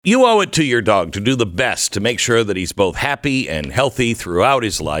You owe it to your dog to do the best to make sure that he's both happy and healthy throughout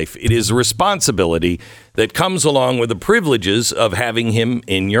his life. It is a responsibility that comes along with the privileges of having him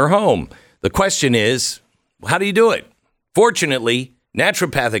in your home. The question is, how do you do it? Fortunately,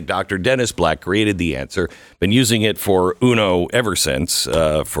 naturopathic Dr. Dennis Black created the answer. Been using it for Uno ever since.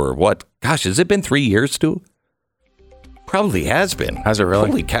 For what? Gosh, has it been 3 years, Stu? Probably has been. Has it really?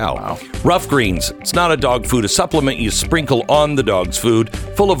 Holy cow. Wow. Rough Greens. It's not a dog food, a supplement you sprinkle on the dog's food.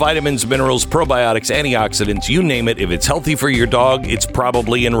 Full of vitamins, minerals, probiotics, antioxidants, you name it. If it's healthy for your dog, it's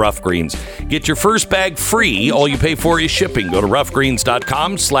probably in Rough Greens. Get your first bag free. All you pay for is shipping. Go to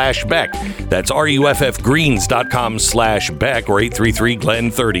roughgreens.com/Beck. That's ruffgreens.com/Beck or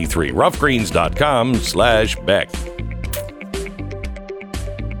 833-GLEN-33. roughgreens.com/Beck.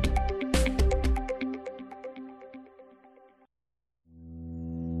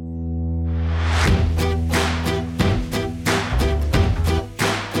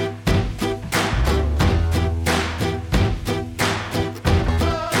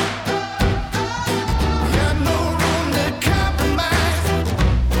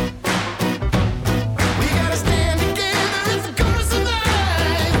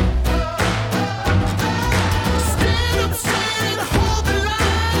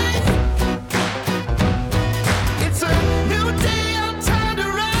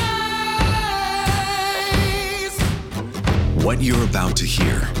 What you're about to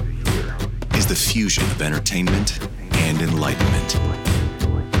hear is the fusion of entertainment and enlightenment.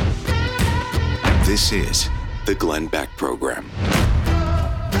 This is the Glenn Beck Program.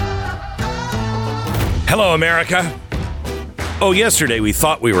 Hello, America. Oh, yesterday we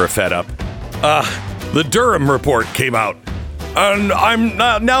thought we were fed up. The Durham report came out, and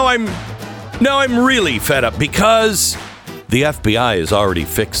now I'm really fed up because the FBI has already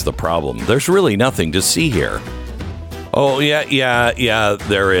fixed the problem. There's really nothing to see here. Oh, yeah,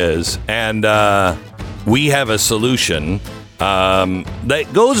 there is. And we have a solution that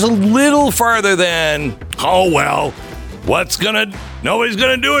goes a little farther than, oh, well, nobody's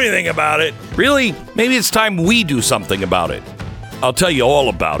gonna do anything about it. Really? Maybe it's time we do something about it. I'll tell you all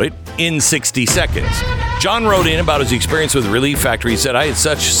about it in 60 seconds. John wrote in about his experience with Relief Factor. He said, I had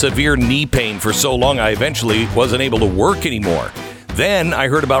such severe knee pain for so long, I eventually wasn't able to work anymore. Then I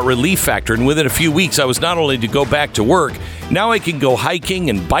heard about Relief Factor, and within a few weeks, I was not only to go back to work, now I can go hiking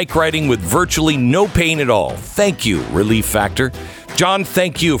and bike riding with virtually no pain at all. Thank you, Relief Factor. John,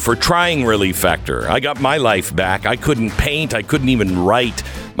 thank you for trying Relief Factor. I got my life back. I couldn't paint. I couldn't even write.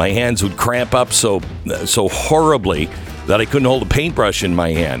 My hands would cramp up so horribly that I couldn't hold a paintbrush in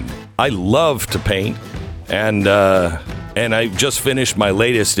my hand. I love to paint, and I just finished my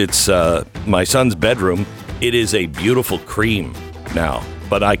latest. It's my son's bedroom. It is a beautiful cream now,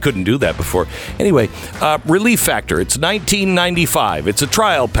 but I couldn't do that before. Anyway, Relief Factor, it's $19.95. It's a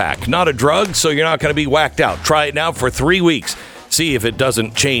trial pack, not a drug, so you're not going to be whacked out. Try it now for 3 weeks. See if it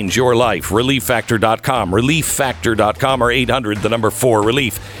doesn't change your life. ReliefFactor.com, ReliefFactor.com, or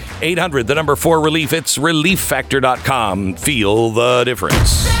 800-4-RELIEF. 800-4-RELIEF. It's ReliefFactor.com. Feel the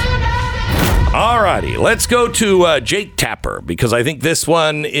difference. All righty, let's go to Jake Tapper, because I think this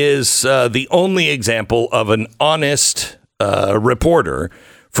one is the only example of an honest reporter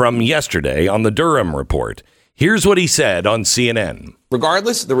from yesterday on the Durham report. Here's what he said on CNN.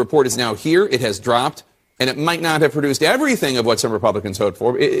 Regardless, the report is now here. It has dropped, and it might not have produced everything of what some Republicans hoped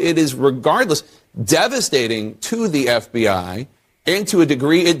for. It is, regardless, devastating to the FBI, and to a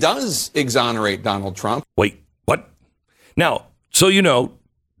degree, it does exonerate Donald Trump. Wait, what? Now, so you know,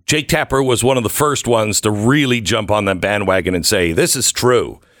 Jake Tapper was one of the first ones to really jump on that bandwagon and say, this is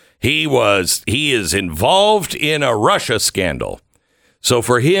true. He is involved in a Russia scandal. So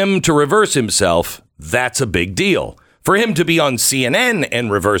for him to reverse himself, that's a big deal. For him to be on CNN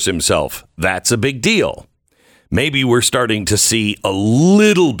and reverse himself, that's a big deal. Maybe we're starting to see a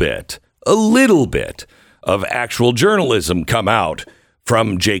little bit of actual journalism come out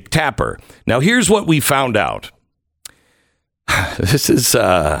from Jake Tapper. Now, here's what we found out. This is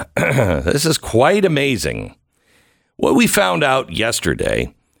quite amazing. What we found out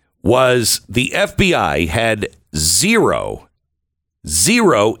yesterday was the FBI had zero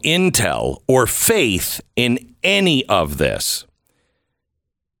intel or faith in any of this.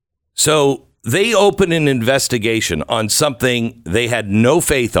 So they opened an investigation on something they had no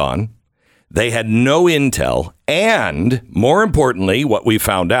faith on. They had no intel. And more importantly, what we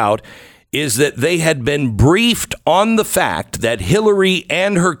found out is that they had been briefed on the fact that Hillary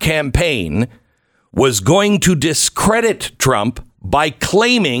and her campaign was going to discredit Trump by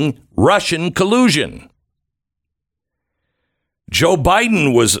claiming Russian collusion. Joe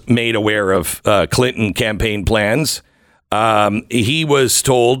Biden was made aware of Clinton campaign plans. He was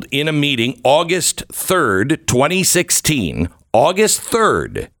told in a meeting August 3rd, 2016, August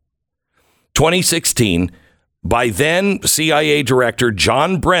 3rd, 2016, by then CIA Director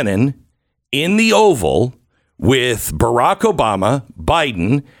John Brennan in the Oval with Barack Obama,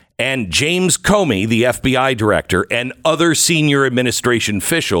 Biden, and James Comey, the FBI director, and other senior administration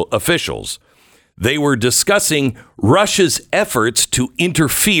officials. They were discussing Russia's efforts to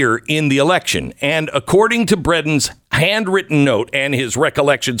interfere in the election. And according to Brennan's handwritten note and his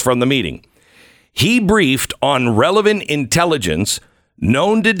recollections from the meeting, he briefed on relevant intelligence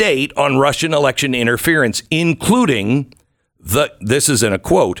known to date on Russian election interference, including this is in a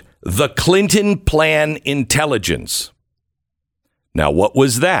quote, the Clinton plan intelligence. Now, what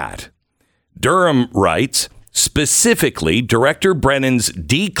was that? Durham writes, specifically, Director Brennan's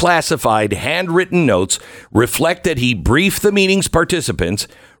declassified handwritten notes reflect that he briefed the meeting's participants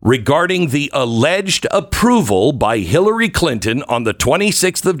regarding the alleged approval by Hillary Clinton on the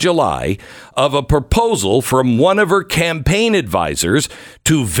 26th of July of a proposal from one of her campaign advisors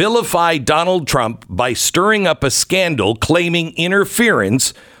to vilify Donald Trump by stirring up a scandal claiming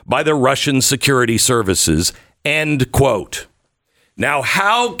interference by the Russian security services, end quote. Now,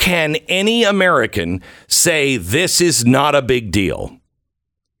 how can any American say this is not a big deal?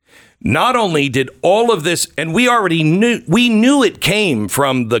 Not only did all of this, and we knew it came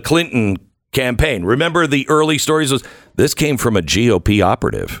from the Clinton campaign. Remember, the early stories was this came from a GOP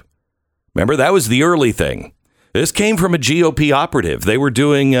operative. Remember, that was the early thing. This came from a GOP operative. They were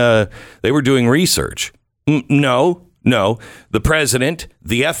doing research. No. The president,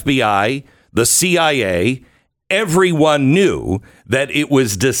 the FBI, the CIA, everyone knew that it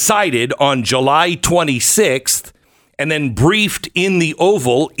was decided on July 26th and then briefed in the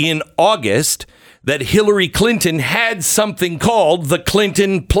Oval in August that Hillary Clinton had something called the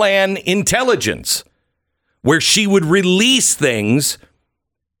Clinton Plan Intelligence, where she would release things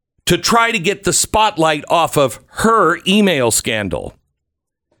to try to get the spotlight off of her email scandal.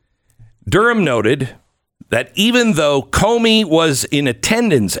 Durham noted that even though Comey was in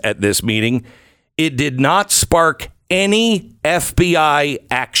attendance at this meeting, it did not spark any FBI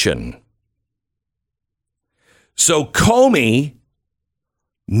action. So Comey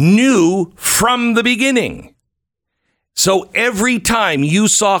knew from the beginning. So every time you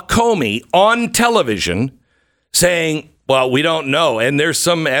saw Comey on television saying, well, we don't know, and there's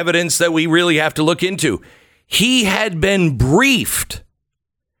some evidence that we really have to look into, he had been briefed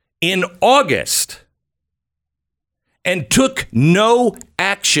in August and took no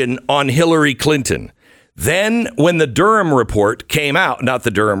action on Hillary Clinton. Then when the Durham report came out, not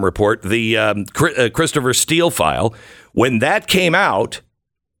the Durham report, the Christopher Steele file, when that came out,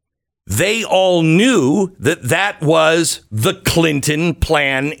 they all knew that that was the Clinton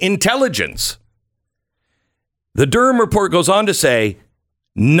Plan Intelligence. The Durham report goes on to say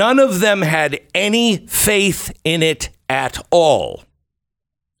none of them had any faith in it at all.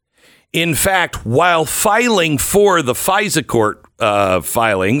 In fact, while filing for the FISA court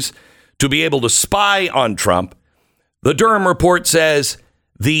filings to be able to spy on Trump, the Durham report says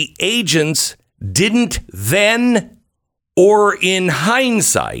the agents didn't then or in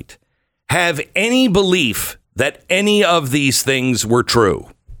hindsight have any belief that any of these things were true.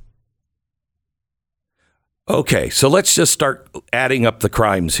 Okay, so let's just start adding up the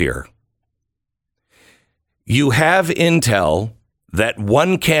crimes here. You have intel that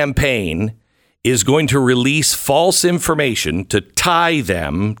one campaign is going to release false information to tie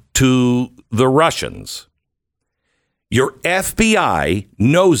them to the Russians. Your FBI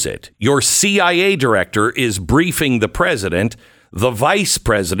knows it. Your CIA director is briefing the president, the vice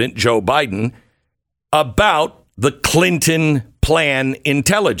president, Joe Biden, about the Clinton Plan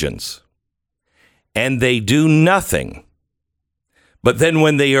Intelligence. And they do nothing. But then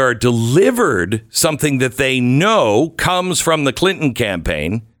when they are delivered something that they know comes from the Clinton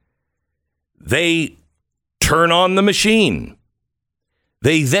campaign, they turn on the machine.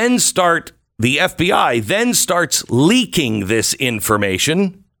 The FBI then starts leaking this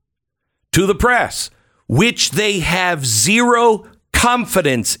information to the press, which they have zero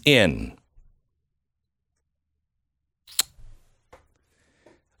confidence in.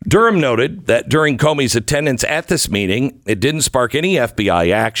 Durham noted that during Comey's attendance at this meeting, it didn't spark any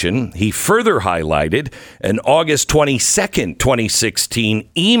FBI action. He further highlighted an August 22nd, 2016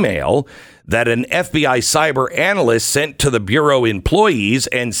 email that an FBI cyber analyst sent to the Bureau employees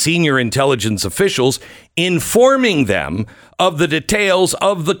and senior intelligence officials, informing them of the details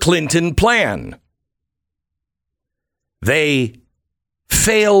of the Clinton plan. They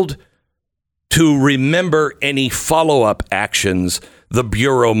failed to remember any follow-up actions the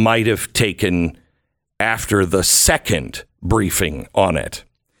Bureau might have taken after the second briefing on it.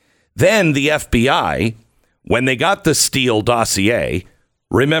 Then the FBI, when they got the Steele dossier,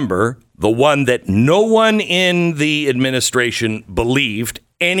 remember, the one that no one in the administration believed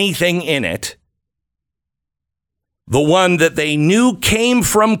anything in it, the one that they knew came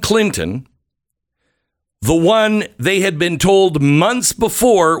from Clinton, the one they had been told months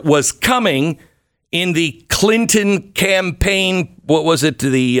before was coming in the Clinton campaign, what was it,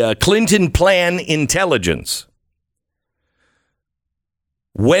 the Clinton Plan Intelligence.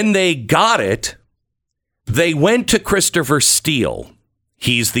 When they got it, they went to Christopher Steele.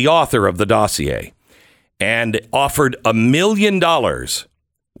 He's the author of the dossier, and offered $1 million.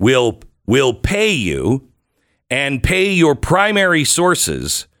 We'll pay you and pay your primary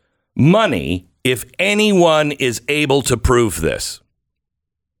sources money if anyone is able to prove this.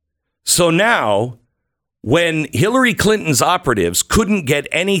 So now, when Hillary Clinton's operatives couldn't get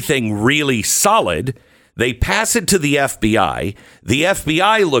anything really solid, they pass it to the FBI. The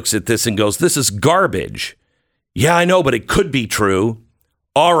FBI looks at this and goes, this is garbage. Yeah, I know, but it could be true.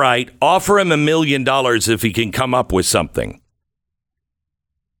 All right, offer him $1 million if he can come up with something.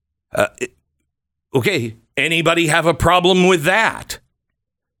 Okay, anybody have a problem with that?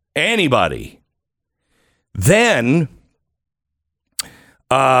 Anybody? Then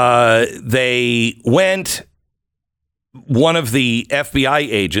they went, one of the FBI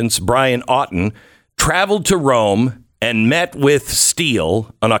agents, Brian Otten, traveled to Rome and met with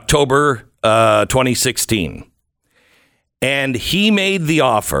Steele on October 2016. And he made the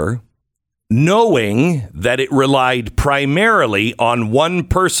offer knowing that it relied primarily on one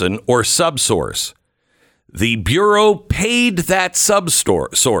person or subsource. The Bureau paid that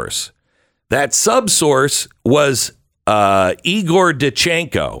subsource. That subsource was Igor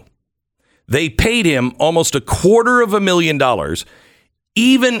Dachenko. They paid him almost $250,000,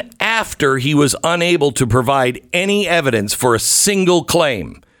 even after he was unable to provide any evidence for a single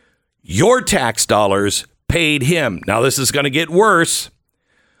claim. Your tax dollars paid him. Now, this is going to get worse.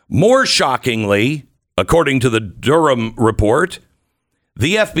 More shockingly, according to the Durham report,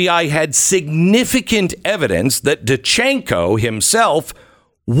 the FBI had significant evidence that Dachenko himself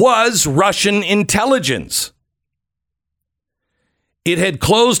was Russian intelligence. It had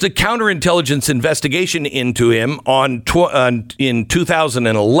closed a counterintelligence investigation into him in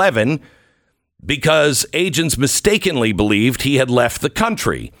 2011 because agents mistakenly believed he had left the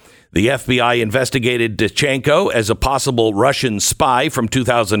country. The FBI investigated Dachenko as a possible Russian spy from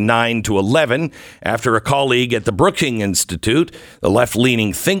 2009 to 11 after a colleague at the Brookings Institute, the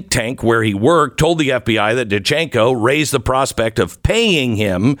left-leaning think tank where he worked, told the FBI that Dachenko raised the prospect of paying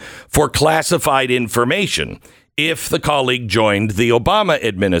him for classified information if the colleague joined the Obama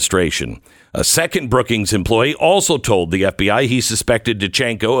administration. A second Brookings employee also told the FBI he suspected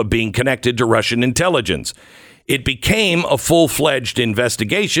Dachenko of being connected to Russian intelligence. It became a full-fledged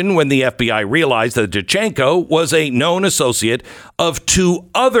investigation when the FBI realized that Dachenko was a known associate of two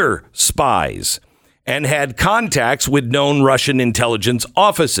other spies and had contacts with known Russian intelligence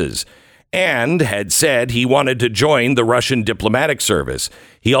offices and had said he wanted to join the Russian diplomatic service.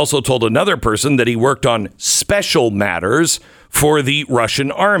 He also told another person that he worked on special matters for the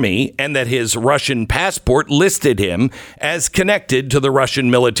Russian army and that his Russian passport listed him as connected to the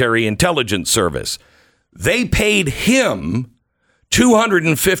Russian military intelligence service. They paid him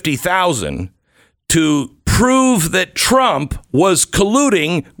 $250,000 to prove that Trump was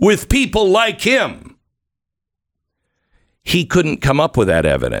colluding with people like him. He couldn't come up with that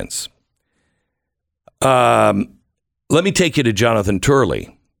evidence. Let me take you to Jonathan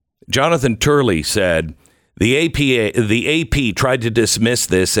Turley. Jonathan Turley said the AP tried to dismiss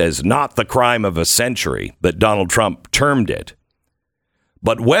this as not the crime of a century that Donald Trump termed it.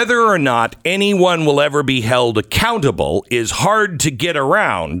 But whether or not anyone will ever be held accountable is hard to get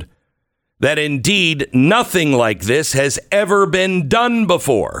around, that indeed nothing like this has ever been done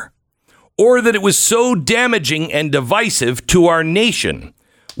before, or that it was so damaging and divisive to our nation.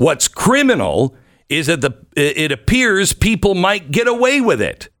 What's criminal is that it appears people might get away with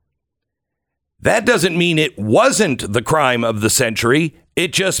it. That doesn't mean it wasn't the crime of the century.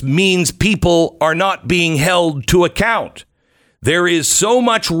 It just means people are not being held to account. There is so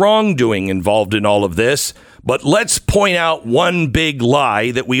much wrongdoing involved in all of this, but let's point out one big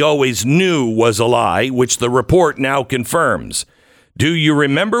lie that we always knew was a lie, which the report now confirms. Do you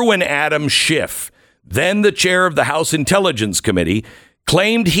remember when Adam Schiff, then the chair of the House Intelligence Committee,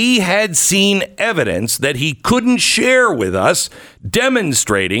 claimed he had seen evidence that he couldn't share with us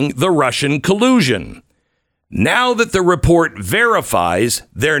demonstrating the Russian collusion? Now that the report verifies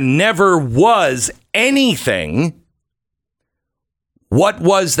there never was anything, what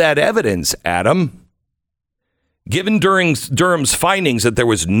was that evidence, Adam? Given Durham's findings that there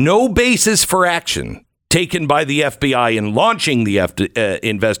was no basis for action taken by the FBI in launching the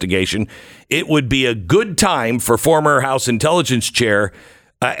investigation, it would be a good time for former House Intelligence Chair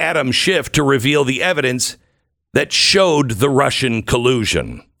Adam Schiff to reveal the evidence that showed the Russian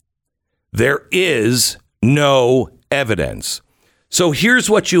collusion. There is no evidence. So here's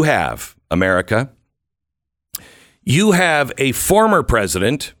what you have, America. You have a former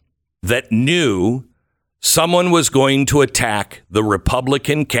president that knew someone was going to attack the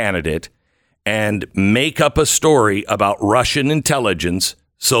Republican candidate and make up a story about Russian intelligence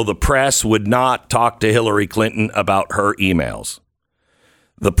so the press would not talk to Hillary Clinton about her emails.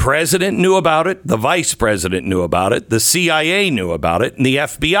 The president knew about it. The vice president knew about it. The CIA knew about it. And the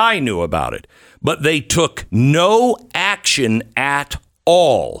FBI knew about it. But they took no action at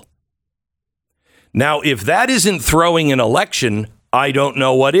all. Now, if that isn't throwing an election, I don't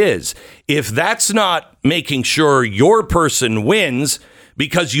know what is. If that's not making sure your person wins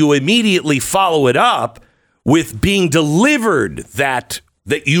because you immediately follow it up with being delivered that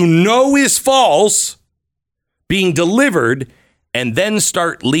you know is false, being delivered, and then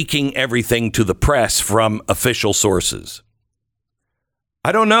start leaking everything to the press from official sources.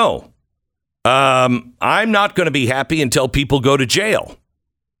 I don't know. I'm not going to be happy until people go to jail.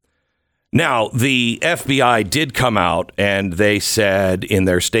 Now, the FBI did come out and they said in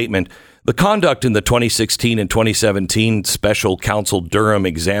their statement, the conduct in the 2016 and 2017 special counsel Durham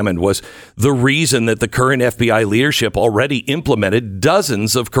examined was the reason that the current FBI leadership already implemented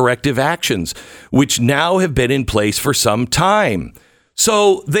dozens of corrective actions, which now have been in place for some time.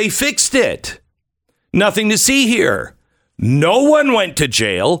 So they fixed it. Nothing to see here. No one went to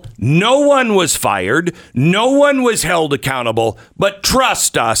jail. No one was fired. No one was held accountable. But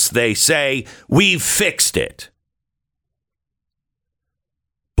trust us, they say, we've fixed it.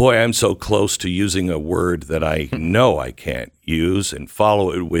 Boy, I'm so close to using a word that I know I can't use and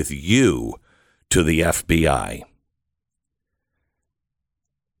follow it with you to the FBI.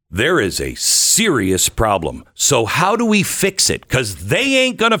 There is a serious problem. So how do we fix it? Because they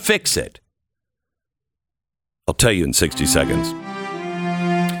ain't going to fix it. I'll tell you in 60 seconds.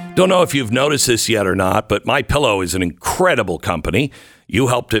 Don't know if you've noticed this yet or not, but MyPillow is an incredible company. You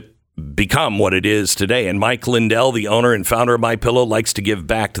helped it become what it is today. And Mike Lindell, the owner and founder of MyPillow, likes to give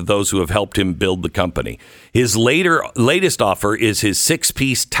back to those who have helped him build the company. His latest offer is his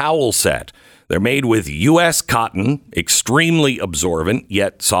 6-piece towel set. They're made with U.S. cotton, extremely absorbent,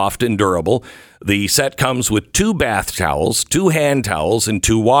 yet soft and durable. The set comes with 2 bath towels, 2 hand towels, and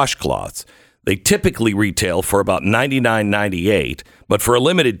 2 washcloths. They typically retail for about $99.98, but for a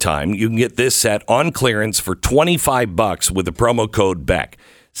limited time, you can get this set on clearance for $25 with the promo code BECK.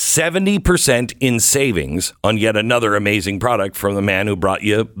 70% in savings on yet another amazing product from the man who brought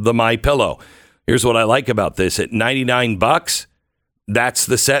you the MyPillow. Here's what I like about this. At $99, that's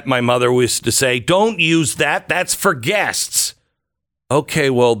the set my mother used to say, don't use that. That's for guests. Okay,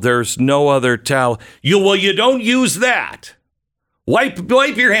 well, there's no other towel. You don't use that.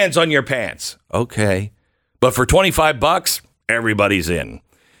 Wipe your hands on your pants. Okay. But for $25, everybody's in.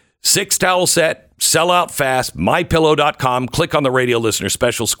 6 towel set, sell out fast, mypillow.com. Click on the radio listener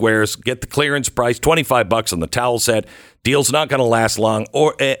special squares. Get the clearance price, $25 on the towel set. Deal's not going to last long.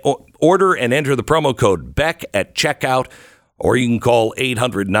 Order and enter the promo code BECK at checkout, or you can call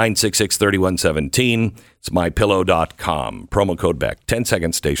 800-966-3117. It's mypillow.com. Promo code BECK. 10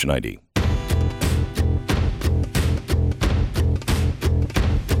 seconds, station ID.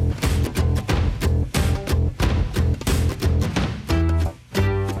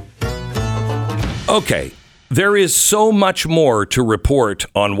 Okay, there is so much more to report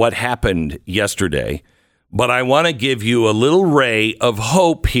on what happened yesterday, but I want to give you a little ray of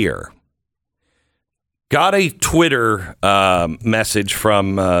hope here. Got a Twitter message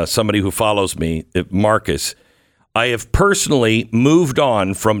from somebody who follows me, Marcus. I have personally moved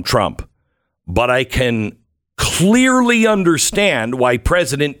on from Trump, but I can clearly understand why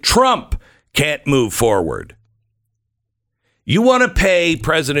President Trump can't move forward. You want to pay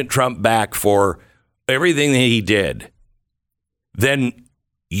President Trump back for everything that he did, then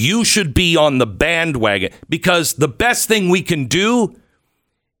you should be on the bandwagon, because the best thing we can do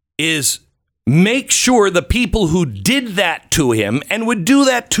is make sure the people who did that to him and would do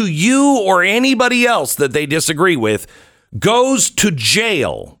that to you or anybody else that they disagree with goes to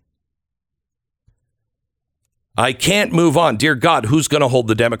jail. I can't move on. Dear God, who's going to hold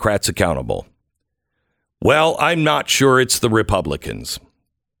the Democrats accountable? Well, I'm not sure it's the Republicans.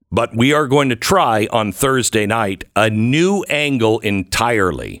 But we are going to try on Thursday night a new angle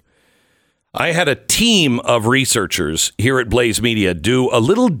entirely. I had a team of researchers here at Blaze Media do a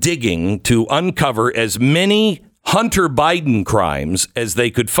little digging to uncover as many Hunter Biden crimes as they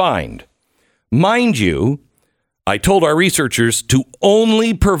could find. Mind you, I told our researchers to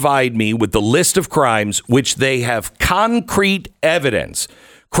only provide me with the list of crimes which they have concrete evidence.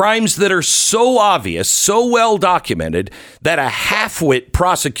 Crimes that are so obvious, so well documented, that a half-wit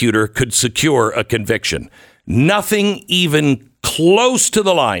prosecutor could secure a conviction. Nothing even close to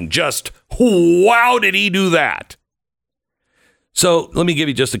the line. Just, wow, did he do that? So let me give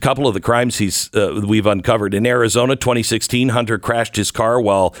you just a couple of the crimes we've uncovered. In Arizona, 2016, Hunter crashed his car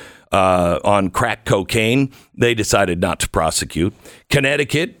while on crack cocaine. They decided not to prosecute.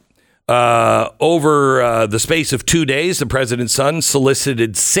 Connecticut, over the space of 2 days, the president's son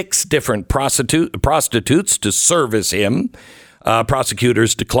solicited 6 different prostitutes to service him.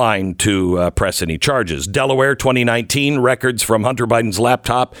 Prosecutors declined to press any charges. Delaware, 2019, records from Hunter Biden's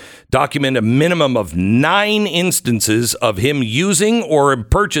laptop document a minimum of 9 instances of him using or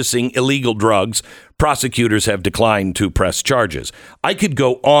purchasing illegal drugs. Prosecutors have declined to press charges. I could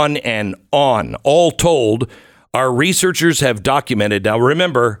go on and on. All told, our researchers have documented, now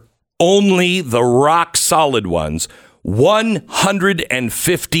remember, only the rock solid ones,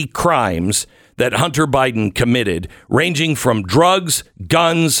 150 crimes that Hunter Biden committed, ranging from drugs,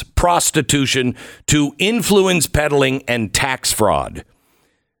 guns, prostitution, to influence peddling and tax fraud.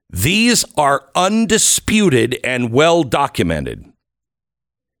 These are undisputed and well documented.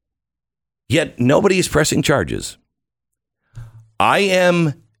 Yet nobody is pressing charges. I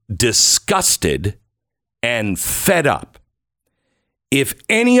am disgusted and fed up. If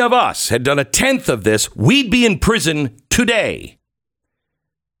any of us had done a 10th of this, we'd be in prison today.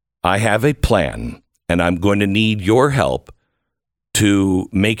 I have a plan, and I'm going to need your help to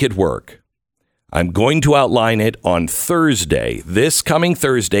make it work. I'm going to outline it on Thursday, this coming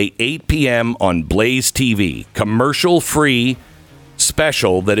Thursday, 8 p.m. on Blaze TV. Commercial-free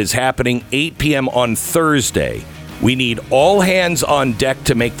special that is happening 8 p.m. on Thursday. We need all hands on deck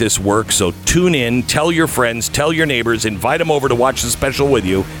to make this work, so tune in, tell your friends, tell your neighbors, invite them over to watch the special with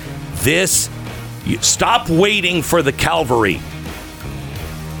you. Stop waiting for the Calvary.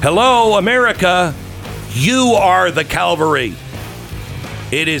 Hello, America. You are the Calvary.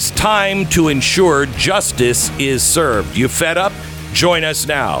 It is time to ensure justice is served. You fed up? Join us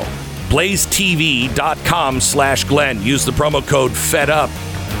now. BlazeTV.com/Glenn. Use the promo code FEDUP.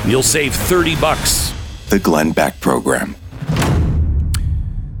 You'll save $30. The Glenn Beck Program.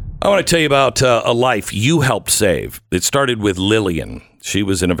 I want to tell you about a life you helped save. It started with Lillian. She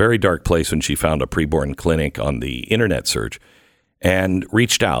was in a very dark place when she found a preborn clinic on the internet search and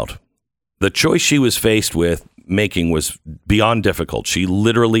reached out. The choice she was faced with making was beyond difficult. She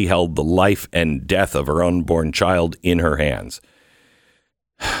literally held the life and death of her unborn child in her hands.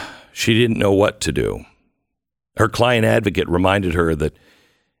 She didn't know what to do. Her client advocate reminded her that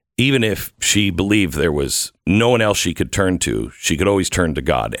even if she believed there was no one else she could turn to, she could always turn to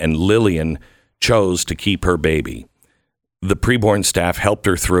God. And Lillian chose to keep her baby. The preborn staff helped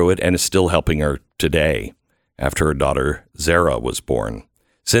her through it and is still helping her today after her daughter Zara was born.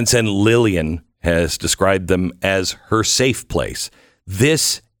 Since then, Lillian has described them as her safe place.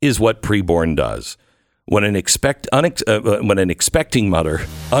 This is what preborn does. When an expecting mother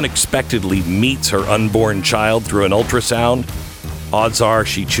unexpectedly meets her unborn child through an ultrasound, odds are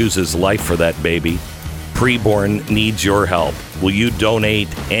she chooses life for that baby. Preborn needs your help. Will you donate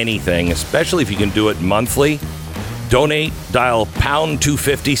anything, especially if you can do it monthly? Donate, dial pound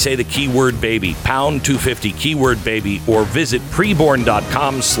 250, say the keyword baby, pound 250, keyword baby, or visit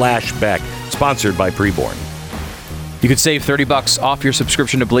preborn.com/Beck, sponsored by Preborn. You could save $30 off your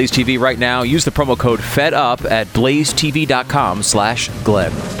subscription to Blaze TV right now. Use the promo code FEDUP at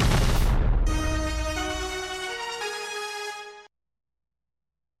blazetv.com/Glenn.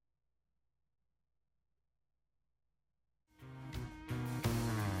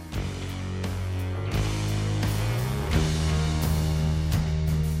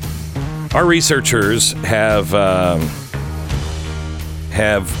 Our researchers have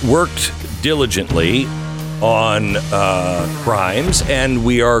worked diligently on crimes, and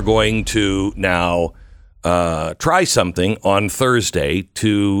we are going to now try something on Thursday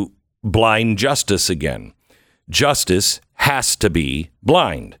to blind justice again. Justice has to be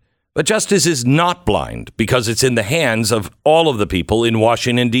blind, but justice is not blind because it's in the hands of all of the people in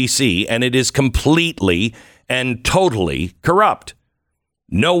Washington, D.C., and it is completely and totally corrupt.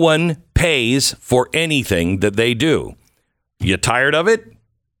 No one pays for anything that they do. You tired of it?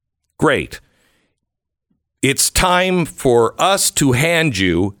 Great. It's time for us to hand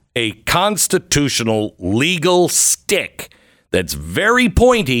you a constitutional legal stick that's very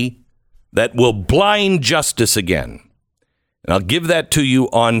pointy that will blind justice again. And I'll give that to you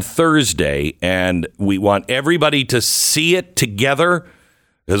on Thursday, and we want everybody to see it together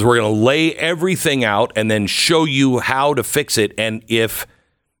because we're going to lay everything out and then show you how to fix it. And if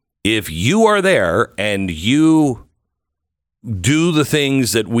you are there and you do the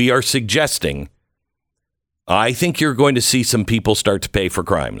things that we are suggesting, I think you're going to see some people start to pay for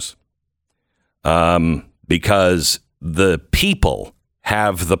crimes because the people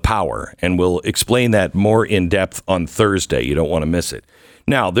have the power, and we'll explain that more in depth on Thursday. You don't want to miss it.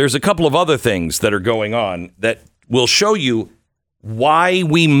 Now, there's a couple of other things that are going on that will show you why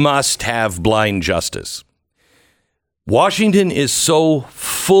we must have blind justice. Washington is so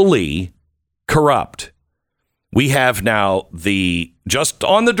fully corrupt. We have now just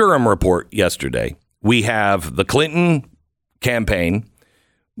on the Durham report yesterday, we have the Clinton campaign.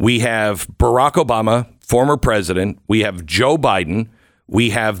 We have Barack Obama, former president. We have Joe Biden.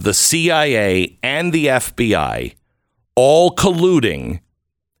 We have the CIA and the FBI all colluding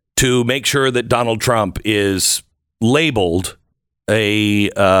to make sure that Donald Trump is labeled a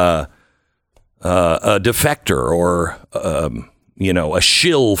defector or, a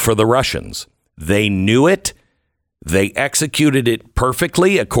shill for the Russians. They knew it. They executed it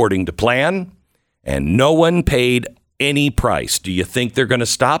perfectly according to plan, and no one paid any price. Do you think they're going to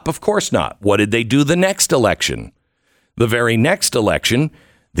stop? Of course not. What did they do the next election? The very next election,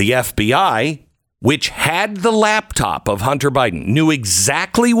 the FBI, which had the laptop of Hunter Biden, knew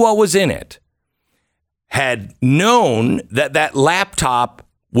exactly what was in it, had known that laptop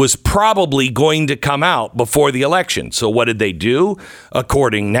was probably going to come out before the election. So what did they do?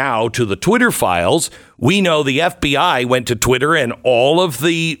 According now to the Twitter files, we know the FBI went to Twitter and all of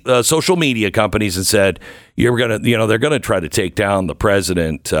the social media companies and said, they're going to try to take down the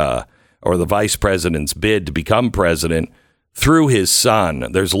president or the vice president's bid to become president through his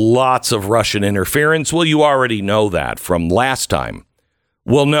son. There's lots of Russian interference. Well, you already know that from last time.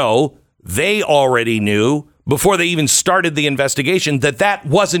 Well, no, they already knew before they even started the investigation that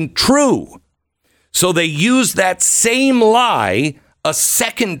wasn't true. So they used that same lie a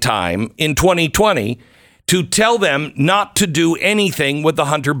second time in 2020 to tell them not to do anything with the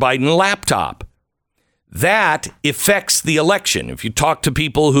Hunter Biden laptop. That affects the election. If you talk to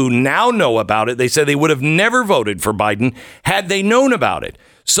people who now know about it, they say they would have never voted for Biden had they known about it.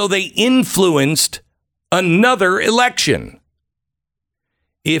 So they influenced another election.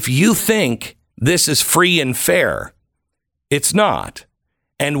 If you think this is free and fair, it's not.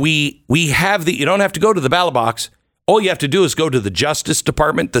 And we have you don't have to go to the ballot box. All you have to do is go to the Justice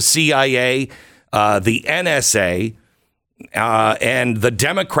Department, the CIA, the NSA, and the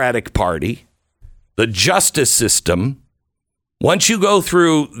Democratic Party, the justice system. Once you go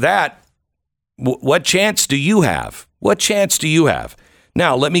through that, what chance do you have? What chance do you have?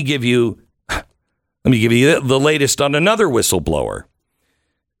 Now, let me give you the latest on another whistleblower.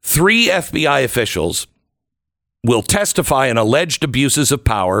 3 FBI officials will testify on alleged abuses of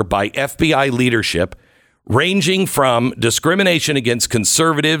power by FBI leadership, ranging from discrimination against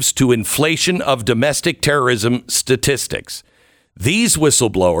conservatives to inflation of domestic terrorism statistics. These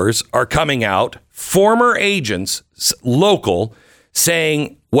whistleblowers are coming out, former agents, local,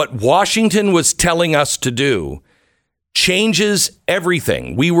 saying what Washington was telling us to do changes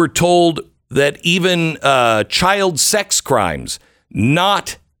everything. We were told that even child sex crimes,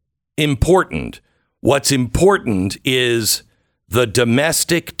 not important. What's important is the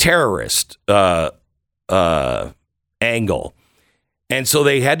domestic terrorist angle. And so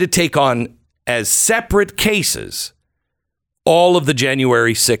they had to take on as separate cases all of the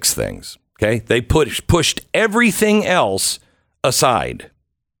January 6th things. Okay, they pushed everything else aside.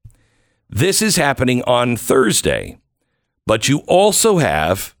 This is happening on Thursday, but you also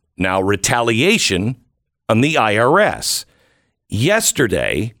have now retaliation on the IRS.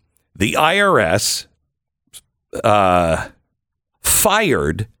 Yesterday, the IRS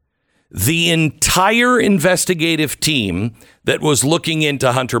fired the entire investigative team that was looking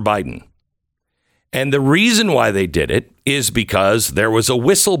into Hunter Biden. And the reason why they did it is because there was a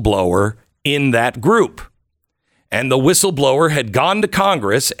whistleblower in that group. And the whistleblower had gone to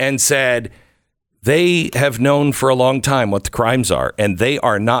Congress and said, they have known for a long time what the crimes are, and they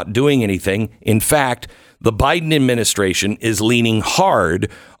are not doing anything. In fact, the Biden administration is leaning hard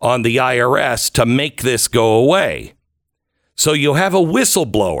on the IRS to make this go away. So you have a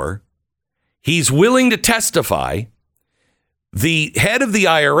whistleblower. He's willing to testify. The head of the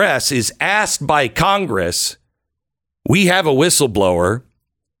IRS is asked by Congress, we have a whistleblower.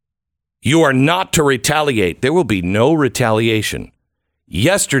 You are not to retaliate. There will be no retaliation.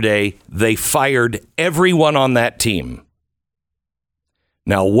 Yesterday, they fired everyone on that team.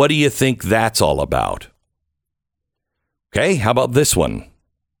 Now, what do you think that's all about? Okay, how about this one?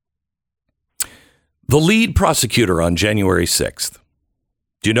 The lead prosecutor on January 6th.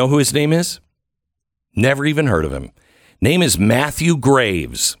 Do you know who his name is? Never even heard of him. Name is Matthew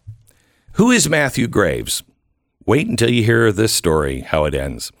Graves. Who is Matthew Graves? Wait until you hear this story, how it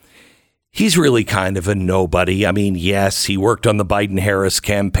ends. He's really kind of a nobody. I mean, yes, he worked on the Biden-Harris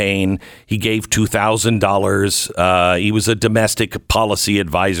campaign. He gave $2,000. He was a domestic policy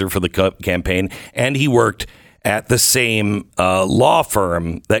advisor for the campaign, and he worked at the same law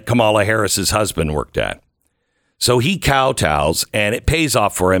firm that Kamala Harris's husband worked at. So he kowtows, and it pays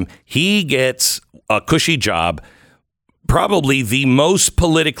off for him. He gets a cushy job, probably the most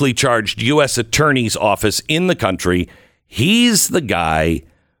politically charged U.S. attorney's office in the country. He's the guy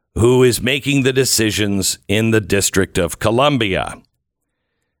who is making the decisions in the District of Columbia.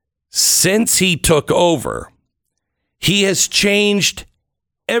 Since he took over, he has changed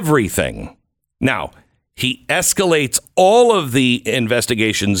everything. Now, he escalates all of the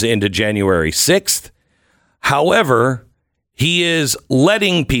investigations into January 6th. However, he is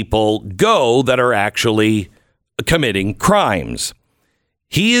letting people go that are actually committing crimes.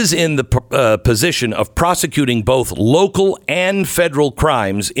 He is in the position of prosecuting both local and federal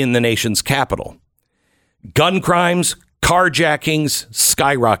crimes in the nation's capital. Gun crimes, carjackings,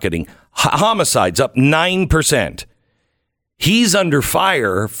 skyrocketing, homicides up 9%. He's under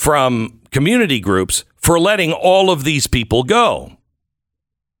fire from community groups for letting all of these people go.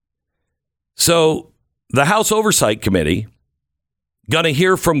 So the House Oversight Committee going to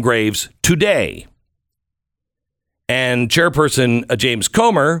hear from Graves today. And Chairperson James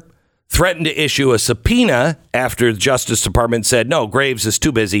Comer threatened to issue a subpoena after the Justice Department said, no, Graves is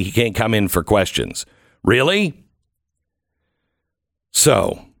too busy. He can't come in for questions. Really?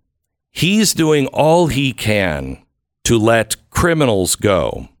 So he's doing all he can to let criminals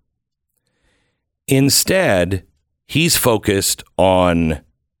go. Instead, he's focused on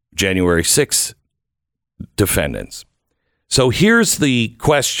January 6th defendants. So here's the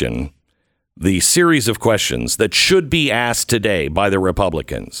question, the series of questions that should be asked today by the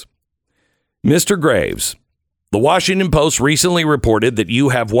Republicans. Mr. Graves, the Washington Post recently reported that you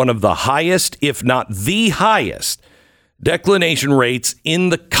have one of the highest, if not the highest, declination rates in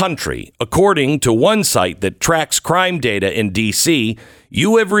the country. According to one site that tracks crime data in D.C.,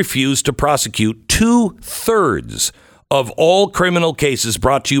 you have refused to prosecute 2/3 of all criminal cases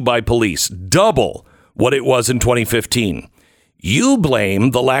brought to you by police, double what it was in 2015. You blame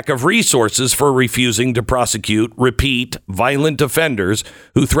the lack of resources for refusing to prosecute repeat violent offenders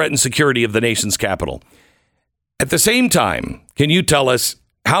who threaten security of the nation's capital. At the same time, can you tell us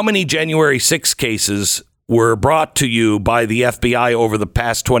how many January 6 cases were brought to you by the FBI over the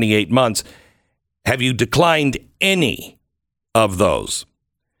past 28 months? Have you declined any of those?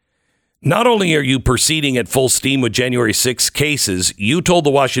 Not only are you proceeding at full steam with January 6 cases, you told the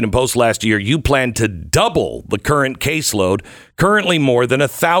Washington Post last year you plan to double the current caseload, currently more than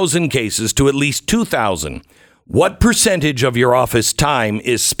 1,000 cases, to at least 2,000. What percentage of your office time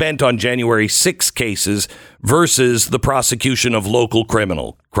is spent on January 6 cases versus the prosecution of local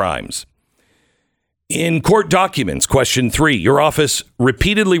criminal crimes? In court documents, question 3, your office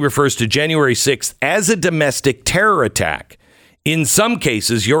repeatedly refers to January 6th as a domestic terror attack. In some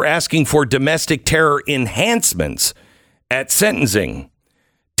cases, you're asking for domestic terror enhancements at sentencing.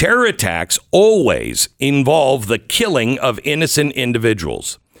 Terror attacks always involve the killing of innocent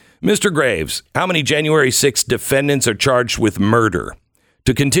individuals. Mr. Graves, how many January 6 defendants are charged with murder?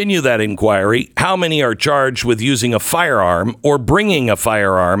 To continue that inquiry, how many are charged with using a firearm or bringing a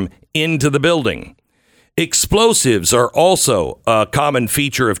firearm into the building? Explosives are also a common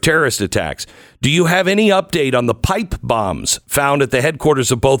feature of terrorist attacks. Do you have any update on the pipe bombs found at the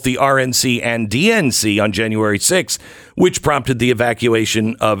headquarters of both the RNC and DNC on January 6, which prompted the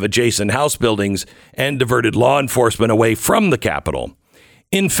evacuation of adjacent house buildings and diverted law enforcement away from the Capitol?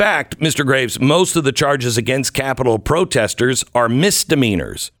 In fact, Mr. Graves, most of the charges against Capitol protesters are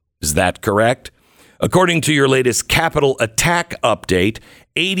misdemeanors. Is that correct? According to your latest Capitol attack update,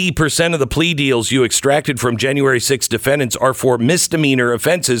 80% of the plea deals you extracted from January 6 defendants are for misdemeanor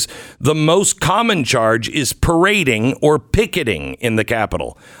offenses. The most common charge is parading or picketing in the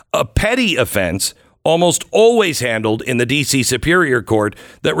Capitol, a petty offense almost always handled in the D.C. Superior Court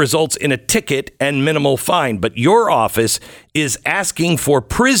that results in a ticket and minimal fine. But your office is asking for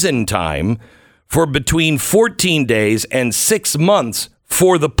prison time for between 14 days and 6 months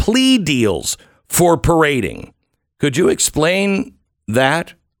for the plea deals for parading. Could you explain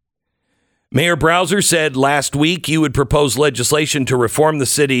that? Mayor Browser said last week you would propose legislation to reform the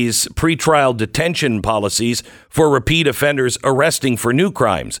city's pretrial detention policies for repeat offenders arresting for new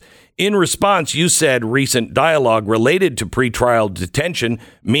crimes. In response, you said recent dialogue related to pretrial detention,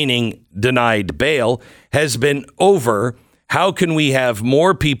 meaning denied bail, has been over. How can we have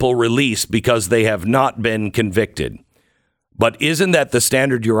more people released because they have not been convicted? But isn't that the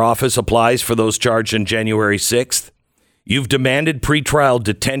standard your office applies for those charged on January 6th? You've demanded pretrial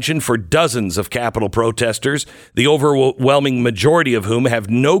detention for dozens of Capitol protesters, the overwhelming majority of whom have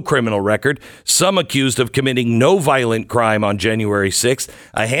no criminal record, some accused of committing no violent crime on January 6th.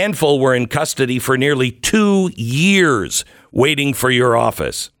 A handful were in custody for nearly 2 years, waiting for your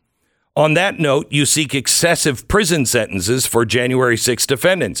office. On that note, you seek excessive prison sentences for January 6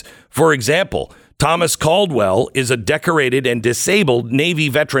 defendants. For example, Thomas Caldwell is a decorated and disabled Navy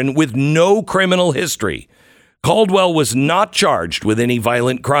veteran with no criminal history. Caldwell was not charged with any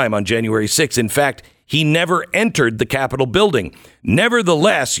violent crime on January 6. In fact, he never entered the Capitol building.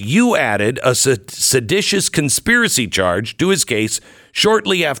 Nevertheless, you added a seditious conspiracy charge to his case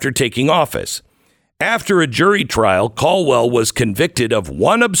shortly after taking office. After a jury trial, Caldwell was convicted of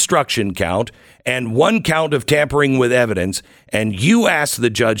 1 obstruction count and 1 count of tampering with evidence, and you asked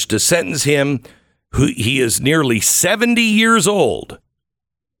the judge to sentence him, he is nearly 70 years old.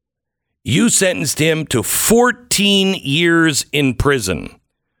 You sentenced him to 14 years in prison.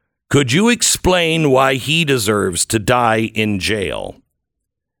 Could you explain why he deserves to die in jail?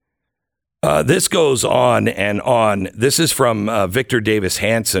 This goes on and on. This is from Victor Davis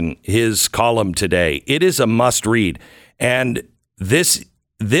Hanson, his column today. It is a must read. And this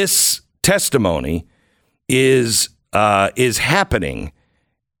testimony is happening.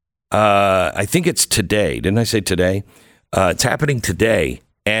 I think it's today. Didn't I say today? It's happening today.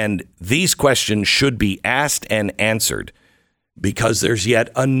 And these questions should be asked and answered because there's yet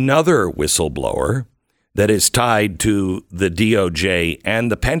another whistleblower that is tied to the DOJ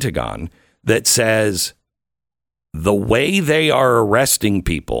and the Pentagon that says the way they are arresting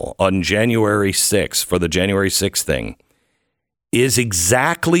people on January 6th for the January 6th thing is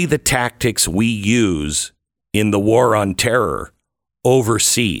exactly the tactics we use in the war on terror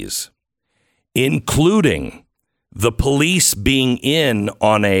overseas, including the police being in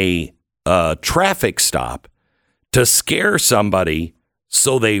on a traffic stop to scare somebody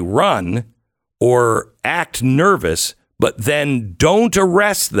so they run or act nervous, but then don't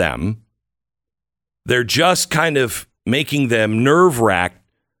arrest them. They're just kind of making them nerve-wracked.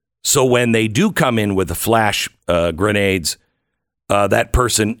 So when they do come in with the flash grenades, that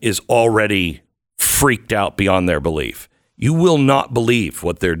person is already freaked out beyond their belief. You will not believe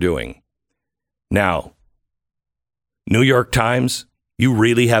what they're doing. Now, New York Times, you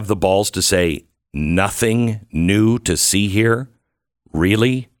really have the balls to say nothing new to see here?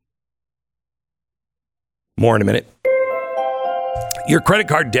 Really? More in a minute. Your credit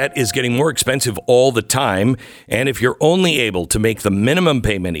card debt is getting more expensive all the time, and if you're only able to make the minimum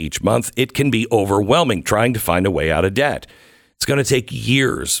payment each month, it can be overwhelming trying to find a way out of debt. It's going to take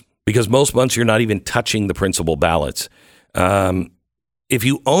years because most months you're not even touching the principal balance. If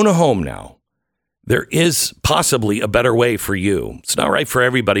you own a home now, there is possibly a better way for you. It's not right for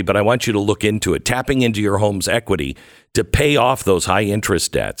everybody, but I want you to look into it, tapping into your home's equity to pay off those high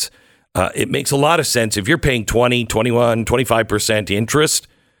interest debts. It makes a lot of sense. If you're paying 20, 21, 25% interest,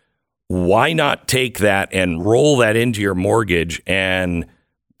 why not take that and roll that into your mortgage and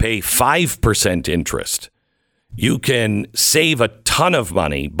pay 5% interest? You can save a ton of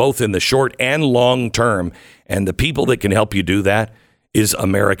money, both in the short and long term. And the people that can help you do that is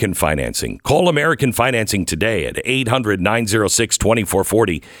American Financing. Call American Financing today at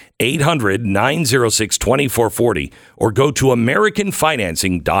 800-906-2440, 800-906-2440, or go to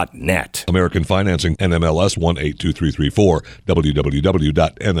AmericanFinancing.net. American Financing, NMLS 182334,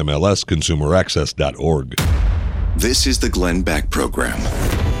 www.nmlsconsumeraccess.org. This is the Glenn Beck Program.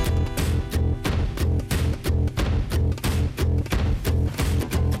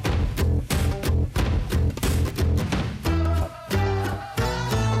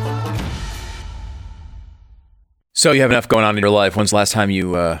 So you have enough going on in your life. When's the last time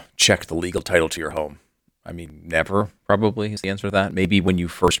you checked the legal title to your home? I mean, never, probably is the answer to that. Maybe when you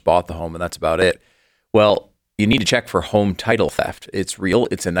first bought the home, and that's about it. Well, you need to check for home title theft. It's real.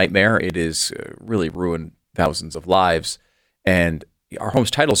 It's a nightmare. It is really ruined thousands of lives. And our home's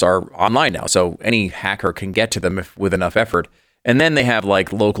titles are online now, so any hacker can get to them with enough effort. And then they have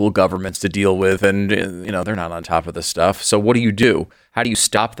like local governments to deal with, and they're not on top of this stuff. So what do you do? How do you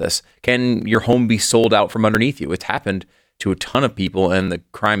stop this? Can your home be sold out from underneath you? It's happened to a ton of people, and the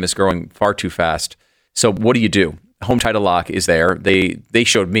crime is growing far too fast. So what do you do? Home Title Lock is there. They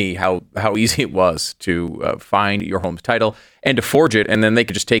showed me how easy it was to find your home's title and to forge it, and then they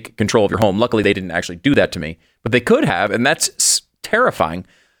could just take control of your home. Luckily, they didn't actually do that to me, but they could have, and that's terrifying.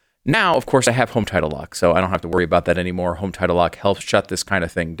 Now, of course, I have Home Title Lock, so I don't have to worry about that anymore. Home Title Lock helps shut this kind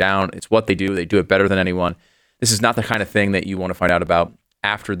of thing down. It's what they do. They do it better than anyone. This is not the kind of thing that you want to find out about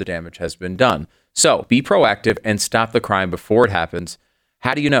after the damage has been done. So be proactive and stop the crime before it happens.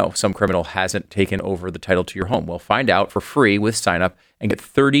 How do you know some criminal hasn't taken over the title to your home? Well, find out for free with sign up and get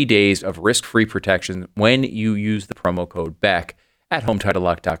 30 days of risk-free protection when you use the promo code BECK at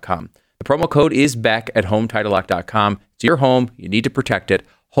HomeTitleLock.com. The promo code is BECK at HomeTitleLock.com. It's your home. You need to protect it.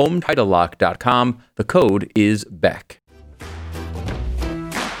 HomeTitleLock.com. The code is BECK.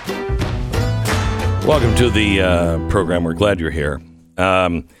 Welcome to the program. We're glad you're here.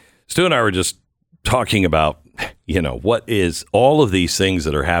 Stu and I were just talking about, what is all of these things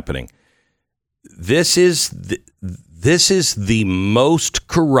that are happening. This is the most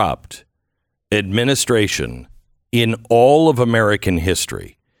corrupt administration in all of American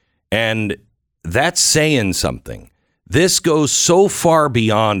history. And that's saying something. This goes so far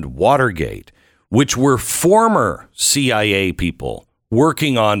beyond Watergate, which were former CIA people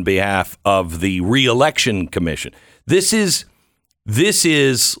working on behalf of the Re-election Commission. This is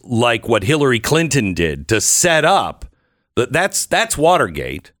like what Hillary Clinton did to set up. That's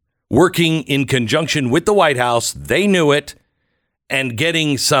Watergate, working in conjunction with the White House. They knew it, and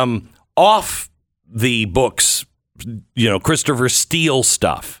getting some off the books, Christopher Steele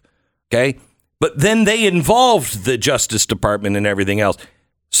stuff. Okay. But then they involved the Justice Department and everything else.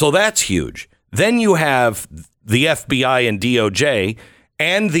 So that's huge. Then you have the FBI and DOJ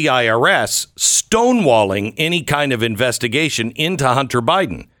and the IRS stonewalling any kind of investigation into Hunter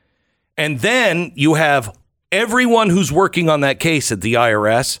Biden. And then you have everyone who's working on that case at the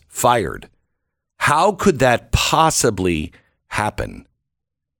IRS fired. How could that possibly happen?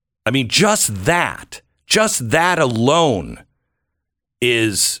 I mean, just that alone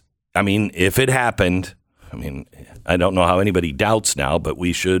is, if it happened, I don't know how anybody doubts now, but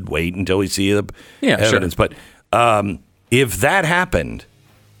we should wait until we see the evidence. Sure. But if that happened,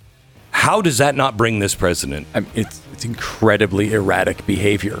 how does that not bring this president? It's incredibly erratic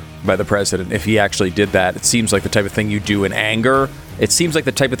behavior by the president. If he actually did that, it seems like the type of thing you do in anger. It seems like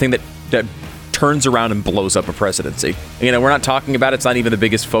the type of thing that turns around and blows up a presidency. We're not talking about it. It's not even the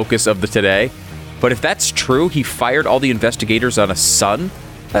biggest focus of the today. But if that's true, he fired all the investigators on a son.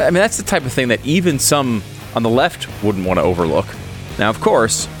 That's the type of thing that even some on the left wouldn't want to overlook. Now, of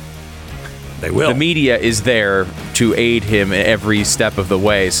course, they will. The media is there to aid him every step of the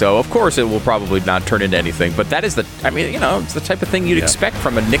way. So, of course, it will probably not turn into anything. But that is it's the type of thing you'd expect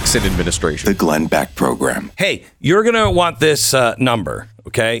from a Nixon administration. The Glenn Beck Program. Hey, you're going to want this number,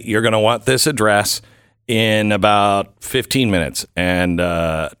 okay? You're going to want this address in about 15 minutes. And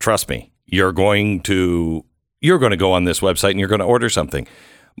trust me, you're going to go on this website and you're going to order something.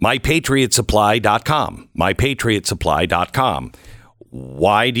 MyPatriotSupply.com. MyPatriotSupply.com.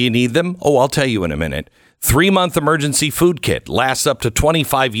 Why do you need them? Oh, I'll tell you in a minute. 3-month emergency food kit lasts up to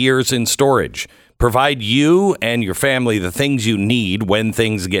 25 years in storage. Provide you and your family the things you need when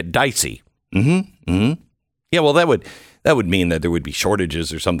things get dicey. Yeah, well, that would mean that there would be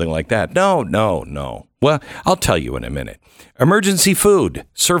shortages or something like that. No. Well, I'll tell you in a minute. Emergency food,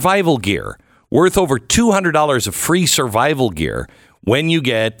 survival gear, worth over $200 of free survival gear when you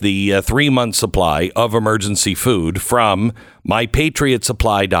get the 3-month supply of emergency food from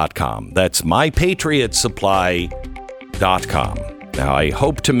MyPatriotSupply.com. That's MyPatriotSupply.com. Now, I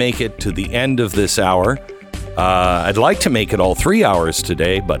hope to make it to the end of this hour. I'd like to make it all 3 hours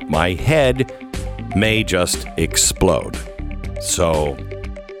today, but my head may just explode. So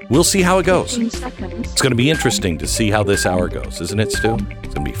we'll see how it goes. It's going to be interesting to see how this hour goes, isn't it, Stu?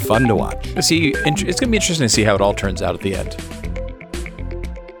 It's going to be fun to watch. It's going to be interesting to see how it all turns out at the end.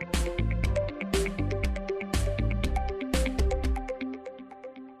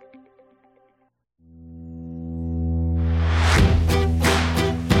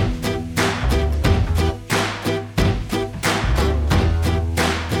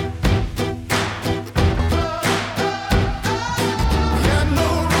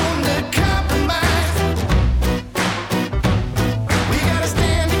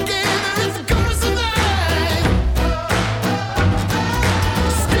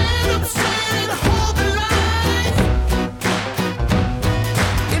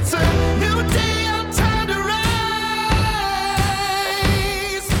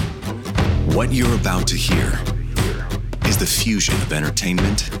 What you're about to hear is the fusion of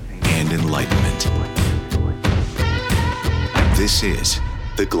entertainment and enlightenment. This is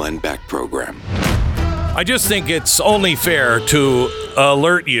the Glenn Beck Program. I just think it's only fair to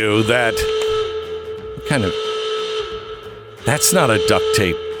alert you that that's not a duct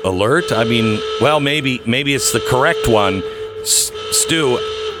tape alert. I mean, well, maybe it's the correct one. Stu,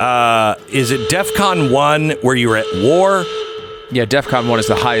 is it DEFCON 1 where you're at war? Yeah, DEFCON 1 is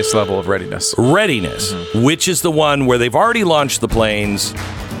the highest level of readiness. Which is the one where they've already launched the planes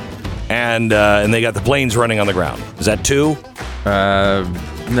and they got the planes running on the ground. Is that 2?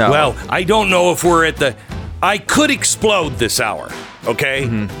 No. Well, I don't know if we're at the... I could explode this hour,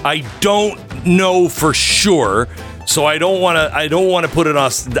 okay? I don't know for sure, so I don't want to put it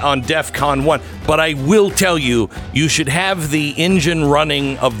on DEFCON 1, but I will tell you, you should have the engine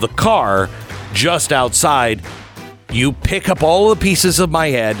running of the car just outside. You pick up all the pieces of my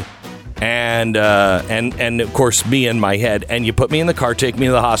head and of course me and my head, and you put me in the car, take me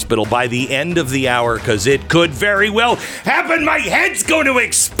to the hospital by the end of the hour, because it could very well happen. My head's going to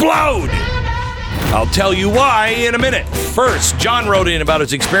explode. I'll tell you why in a minute. First, John wrote in about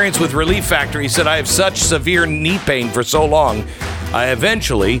his experience with Relief Factor. He said, I have such severe knee pain for so long, I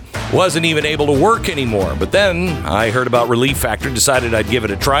eventually wasn't even able to work anymore. But then I heard about Relief Factor, decided I'd give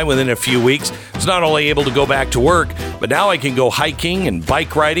it a try. Within a few weeks, I was not only able to go back to work, but now I can go hiking and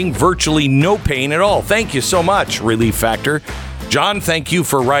bike riding, virtually no pain at all. Thank you so much, Relief Factor. John, thank you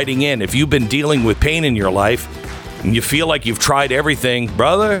for writing in. If you've been dealing with pain in your life and you feel like you've tried everything,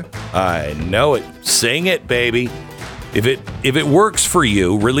 brother, I know it. Sing it, baby. If it works for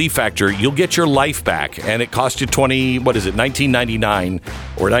you, Relief Factor, you'll get your life back, and it costs you $19.99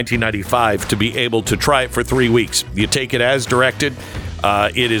 or $19.95 to be able to try it for 3 weeks. You take it as directed.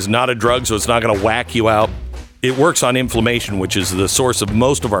 It is not a drug, so it's not going to whack you out. It works on inflammation, which is the source of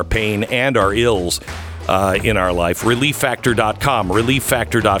most of our pain and our ills in our life. ReliefFactor.com.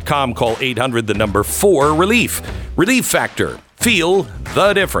 ReliefFactor.com. Call 800-4-RELIEF. Relief Factor. Feel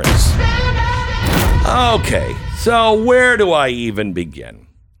the difference. Okay, so where do I even begin?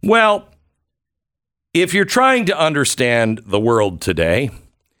 Well, if you're trying to understand the world today,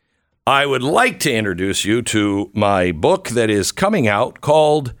 I would like to introduce you to my book that is coming out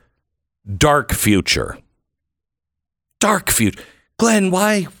called Dark Future. Dark Future. Glenn,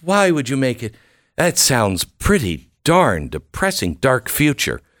 why would you make it? That sounds pretty darn depressing, dark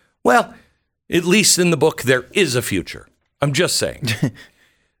future. Well, at least in the book, there is a future. I'm just saying.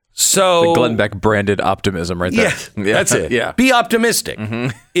 So the Glenn Beck branded optimism right there. Yeah, that's it. Yeah. Be optimistic.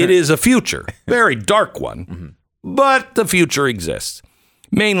 It is a future, very dark one, but the future exists,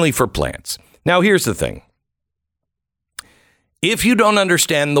 mainly for plants. Now, here's the thing. If you don't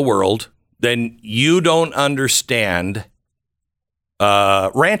understand the world, then you don't understand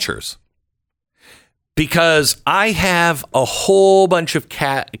ranchers. Because I have a whole bunch of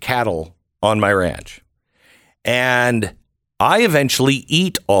cattle on my ranch, and I eventually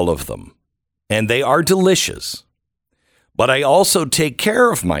eat all of them, and they are delicious. But I also take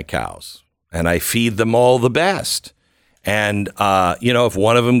care of my cows, and I feed them all the best. And, if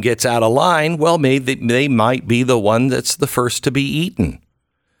one of them gets out of line, well, maybe they might be the one that's the first to be eaten.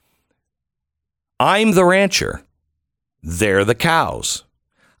 I'm the rancher. They're the cows.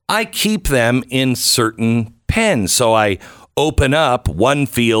 I keep them in certain pens. So I open up one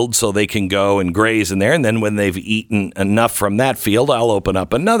field so they can go and graze in there. And then when they've eaten enough from that field, I'll open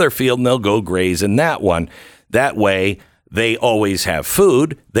up another field and they'll go graze in that one. That way, they always have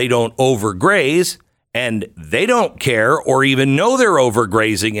food. They don't overgraze, and they don't care or even know they're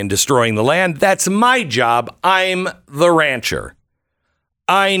overgrazing and destroying the land. That's my job. I'm the rancher.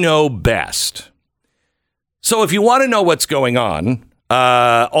 I know best. So if you want to know what's going on,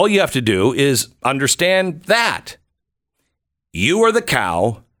 all you have to do is understand that. You are the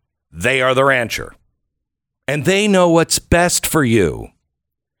cow, they are the rancher. And they know what's best for you.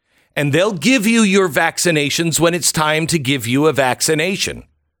 And they'll give you your vaccinations when it's time to give you a vaccination.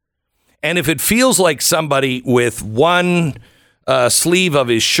 And if it feels like somebody with one sleeve of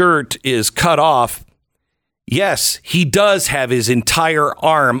his shirt is cut off, yes, he does have his entire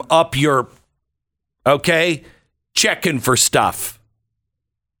arm up your, okay, checking for stuff.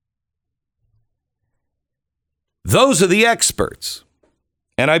 Those are the experts.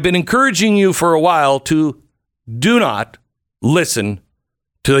 And I've been encouraging you for a while to do not listen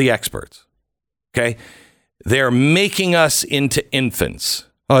to the experts. Okay? They're making us into infants.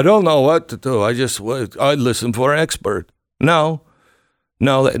 I don't know what to do. I listen for an expert. No,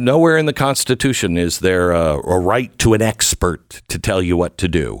 nowhere in the Constitution is there a right to an expert to tell you what to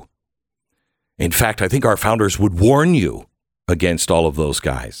do. In fact, I think our founders would warn you against all of those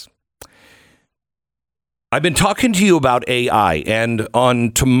guys. I've been talking to you about AI, and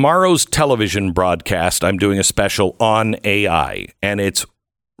on tomorrow's television broadcast, I'm doing a special on AI, and it's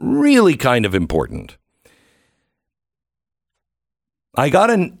really kind of important. I got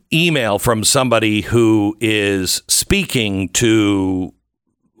an email from somebody who is speaking to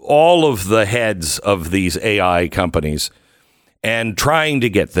all of the heads of these AI companies and trying to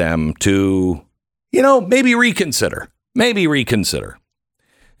get them to, maybe reconsider.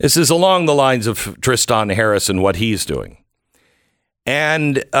 This is along the lines of Tristan Harris and what he's doing.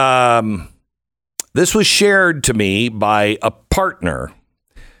 And this was shared to me by a partner.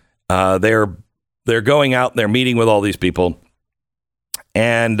 They're going out and they're meeting with all these people.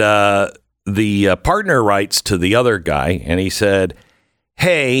 And the partner writes to the other guy and he said,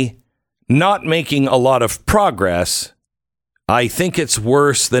 hey, not making a lot of progress. I think it's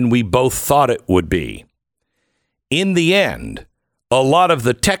worse than we both thought it would be. In the end, a lot of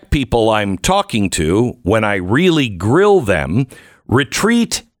the tech people I'm talking to, when I really grill them,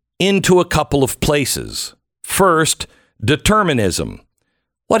 retreat into a couple of places. First, determinism.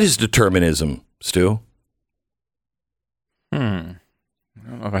 What is determinism, Stu? I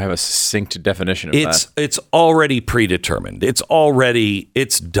don't know if I have a succinct definition of that. It's already predetermined.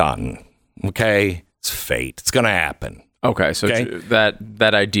 It's done. Okay? It's fate. It's going to happen. Okay, so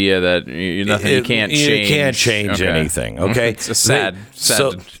that idea that you can't change. You can't change anything, okay? It's a sad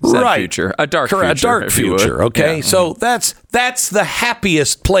future. A dark future. A dark future, okay? Yeah. So that's the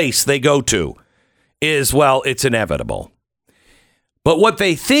happiest place they go to is, it's inevitable. But what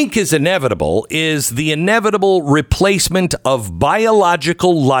they think is inevitable is the inevitable replacement of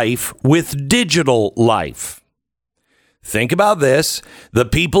biological life with digital life. Think about this. The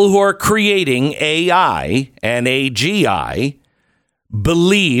people who are creating AI and AGI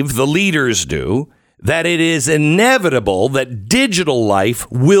believe, the leaders do, that it is inevitable that digital life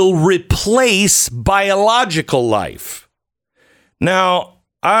will replace biological life. Now,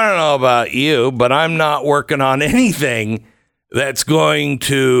 I don't know about you, but I'm not working on anything that's going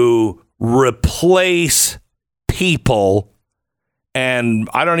to replace people and,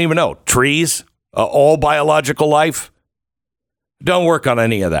 I don't even know, trees, all biological life. Don't work on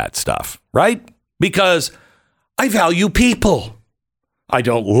any of that stuff, right? Because I value people. I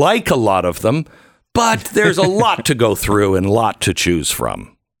don't like a lot of them, but there's a lot to go through and a lot to choose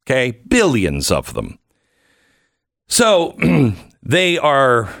from. Okay? Billions of them. So they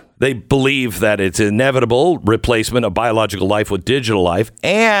believe that it's inevitable replacement of biological life with digital life.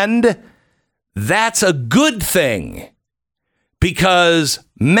 And that's a good thing because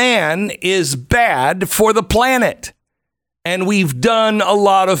man is bad for the planet. And we've done a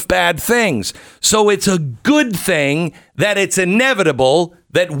lot of bad things. So it's a good thing that it's inevitable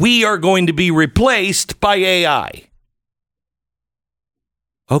that we are going to be replaced by AI.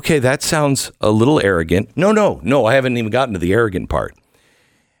 Okay, that sounds a little arrogant. No, I haven't even gotten to the arrogant part.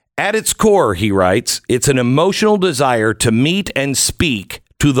 At its core, he writes, it's an emotional desire to meet and speak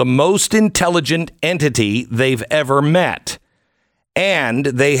to the most intelligent entity they've ever met. And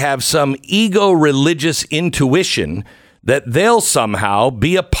they have some ego-religious intuition that they'll somehow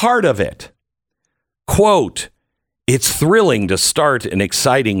be a part of it. Quote, it's thrilling to start an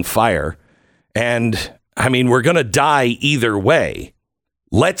exciting fire. And, we're going to die either way.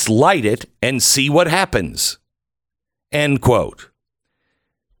 Let's light it and see what happens. End quote.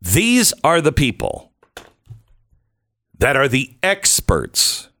 These are the people that are the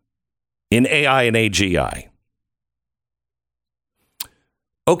experts in AI and AGI.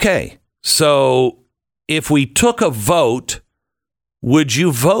 Okay, so if we took a vote, would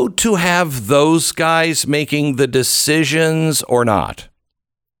you vote to have those guys making the decisions or not?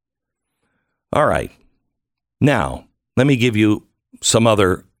 All right. Now, let me give you some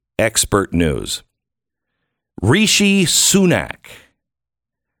other expert news. Rishi Sunak,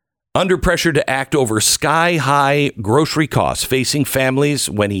 under pressure to act over sky-high grocery costs facing families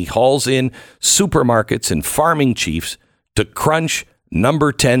when he hauls in supermarkets and farming chiefs to crunch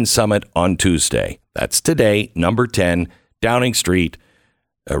Number 10 Summit on Tuesday. That's today, Number 10, Downing Street.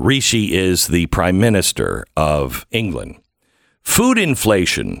 Rishi is the Prime Minister of England. Food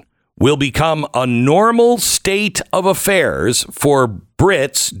inflation will become a normal state of affairs for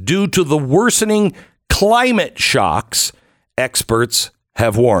Brits due to the worsening climate shocks, experts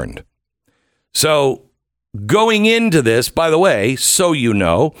have warned. So going into this, by the way, so you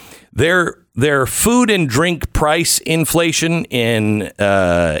know, their food and drink price inflation in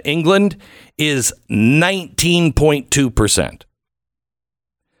England is 19.2%.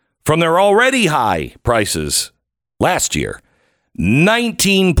 From their already high prices last year,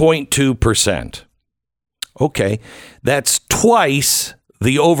 19.2%. Okay, that's twice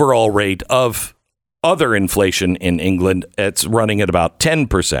the overall rate of other inflation in England. It's running at about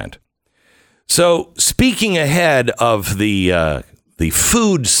 10%. So speaking ahead of the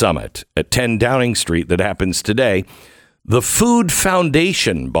food summit at 10 Downing Street that happens today, The Food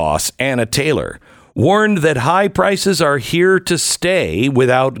Foundation boss, Anna Taylor, warned that high prices are here to stay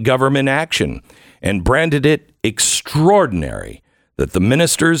without government action and branded it extraordinary that the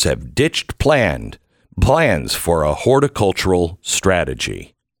ministers have ditched plans for a horticultural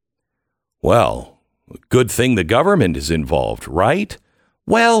strategy. Well, good thing the government is involved, right?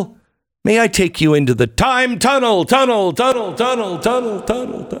 Well, may I take you into the time tunnel. If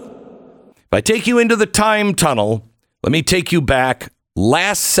I take you into the time tunnel, let me take you back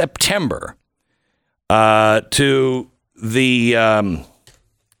last September to the,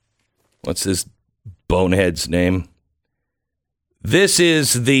 what's this bonehead's name? This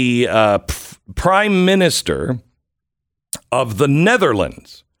is the Prime Minister of the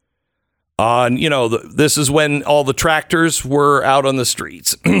Netherlands. This is when all the tractors were out on the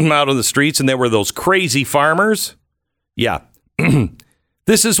streets, and there were those crazy farmers. Yeah.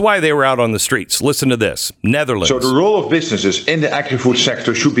 This is why they were out on the streets. Listen to this. Netherlands. So the role of businesses in the agri-food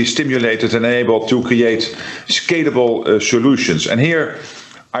sector should be stimulated and enabled to create scalable solutions. And here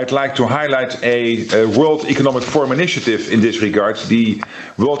I'd like to highlight a World Economic Forum initiative in this regard, the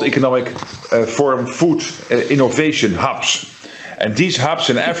World Economic Forum Food Innovation Hubs. And these hubs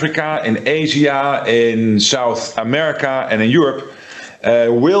in Africa, in Asia, in South America, and in Europe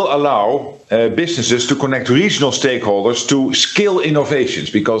will allow businesses to connect regional stakeholders to skill innovations,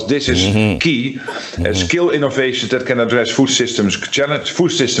 because this is key. Skill innovations that can address food systems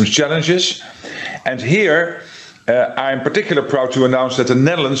challenges. And here, I'm particularly proud to announce that the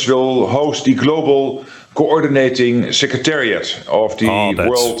Netherlands will host the global coordinating secretariat of the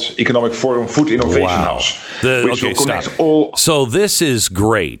World Economic Forum Food Innovation House, which will connect all. So this is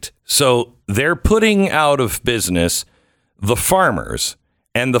great. So they're putting out of business the farmers,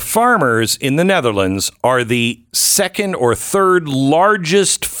 and the farmers in the Netherlands are the second or third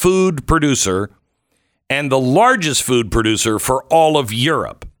largest food producer and the largest food producer for all of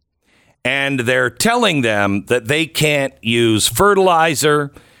Europe. And they're telling them that they can't use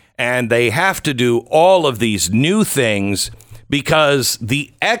fertilizer and they have to do all of these new things because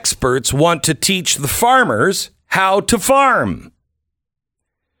the experts want to teach the farmers how to farm.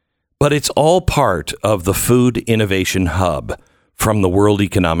 But it's all part of the Food Innovation Hub from the World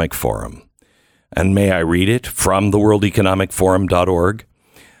Economic Forum. And may I read it from theworldeconomicforum.org?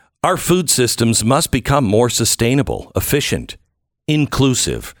 Our food systems must become more sustainable, efficient,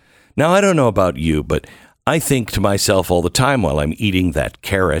 inclusive. Now, I don't know about you, but I think to myself all the time while I'm eating that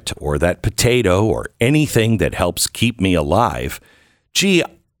carrot or that potato or anything that helps keep me alive, gee,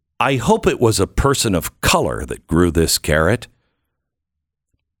 I hope it was a person of color that grew this carrot.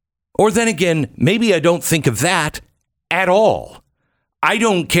 Or then again, maybe I don't think of that at all. I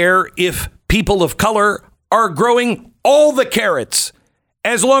don't care if people of color are growing all the carrots,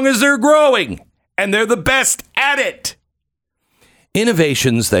 as long as they're growing and they're the best at it.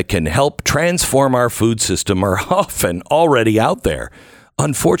 Innovations that can help transform our food system are often already out there.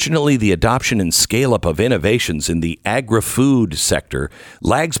 Unfortunately, the adoption and scale-up of innovations in the agri-food sector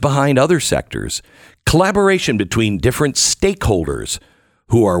lags behind other sectors. Collaboration between different stakeholders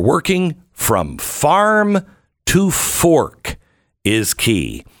who are working from farm to fork is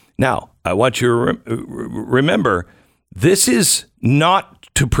key. Now, I want you to remember, this is not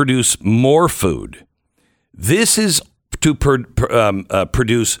to produce more food. This is to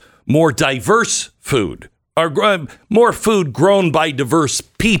produce more diverse food, or more food grown by diverse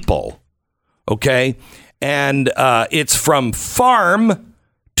people, okay? And it's from farm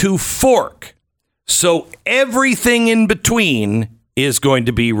to fork. So everything in between is going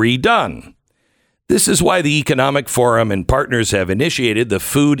to be redone. This is why the Economic Forum and partners have initiated the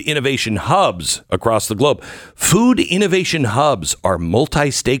Food Innovation Hubs across the globe. Food Innovation Hubs are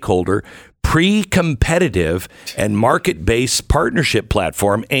multi-stakeholder, pre-competitive, and market-based partnership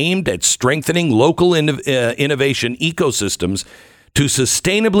platform aimed at strengthening local innovation ecosystems to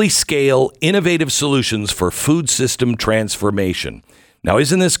sustainably scale innovative solutions for food system transformation. Now,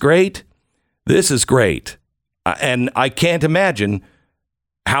 isn't this great? This is great. And I can't imagine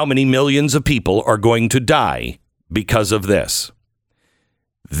how many millions of people are going to die because of this.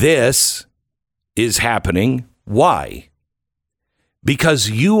 This is happening. Why?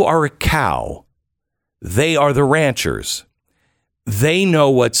 Because you are a cow. They are the ranchers. They know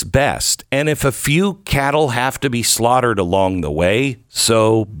what's best. And if a few cattle have to be slaughtered along the way,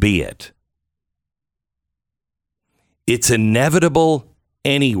 so be it. It's inevitable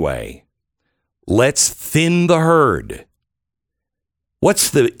anyway. Let's thin the herd.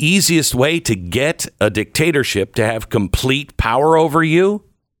 What's the easiest way to get a dictatorship to have complete power over you?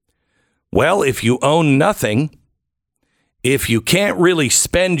 Well, if you own nothing, if you can't really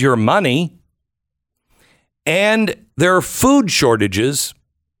spend your money, and there are food shortages,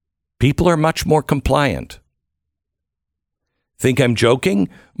 people are much more compliant. Think I'm joking?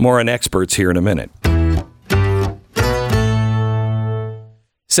 More on experts here in a minute.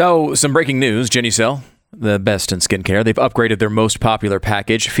 So, some breaking news. Genucel, the best in skincare, they've upgraded their most popular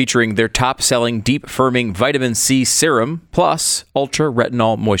package featuring their top-selling deep firming vitamin C serum plus ultra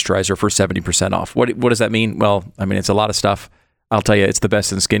retinol moisturizer for 70% off. What does that mean? Well, I mean, it's a lot of stuff. I'll tell you, it's the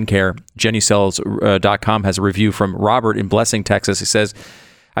best in skincare. Genucels.com has a review from Robert in Blessing, Texas. He says,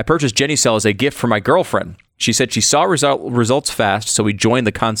 I purchased Genucel as a gift for my girlfriend. She said she saw results fast, so we joined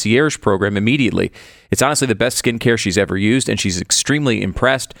the concierge program immediately. It's honestly the best skincare she's ever used, and she's extremely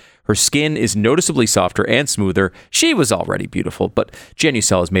impressed. Her skin is noticeably softer and smoother. She was already beautiful, but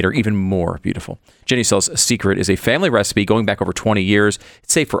Genucel has made her even more beautiful. Genucel's secret is a family recipe going back over 20 years.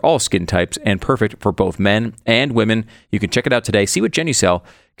 It's safe for all skin types and perfect for both men and women. You can check it out today. See what Genucel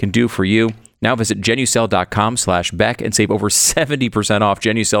can do for you. Now visit Genucel.com/Beck and save over 70% off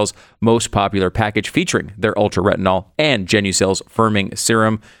Genucel's most popular package featuring their Ultra Retinol and Genucel's Firming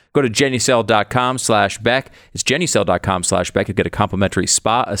Serum. Go to Genucel.com/Beck. It's Genucel.com/Beck. You get a complimentary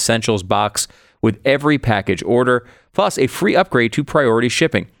Spa Essentials box with every package order, plus a free upgrade to priority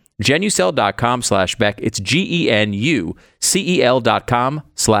shipping. Genucel.com/Beck. It's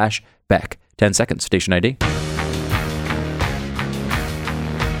GENUCEL.com/Beck. 10 seconds. Station ID.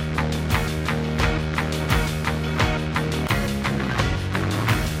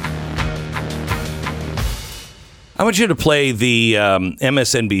 I want you to play the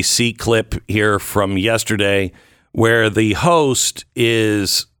MSNBC clip here from yesterday where the host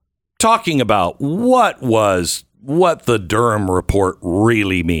is talking about what the Durham report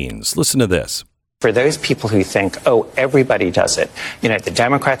really means. Listen to this. For those people who think, oh, everybody does it, you know, the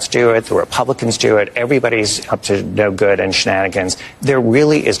Democrats do it, the Republicans do it, everybody's up to no good and shenanigans, there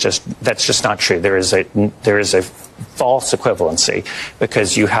really is that's just not true. There is a false equivalency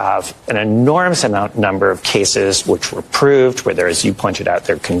because you have an enormous number of cases which were proved, where there, as you pointed out,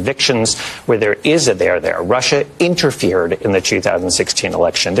 there are convictions, where there is a there. Russia interfered in the 2016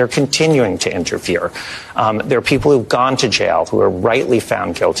 election. They're continuing to interfere. There are people who've gone to jail who are rightly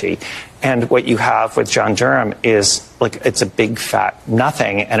found guilty. And what you have with John Durham is like it's a big fat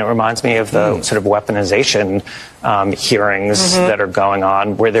nothing. And it reminds me of the sort of weaponization hearings that are going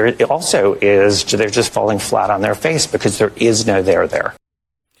on, where there also is, they're just falling flat on their face because there is no there.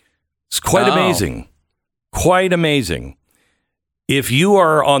 It's quite amazing. Quite amazing. If you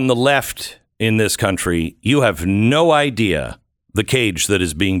are on the left in this country, you have no idea the cage that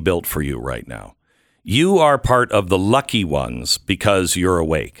is being built for you right now. You are part of the lucky ones because you're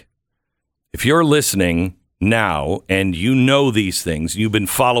awake. If you're listening now and you know these things, you've been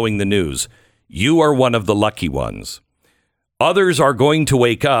following the news, you are one of the lucky ones. Others are going to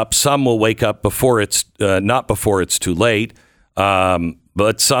wake up. Some will wake up before it's not before it's too late,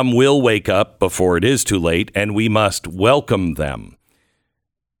 but some will wake up before it is too late, and we must welcome them.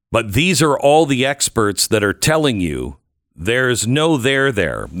 But these are all the experts that are telling you there's no there.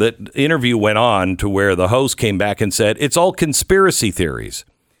 The interview went on to where the host came back and said, it's all conspiracy theories.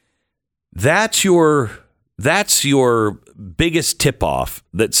 That's your biggest tip-off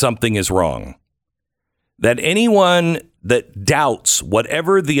that something is wrong. That anyone that doubts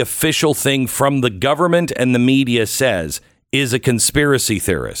whatever the official thing from the government and the media says is a conspiracy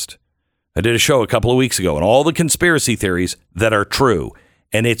theorist. I did a show a couple of weeks ago on all the conspiracy theories that are true,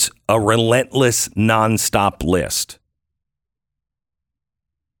 and it's a relentless, nonstop list.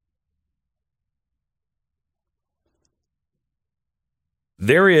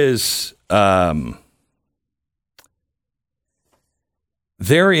 There is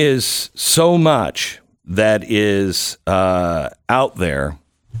so much that is out there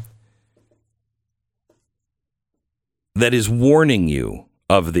that is warning you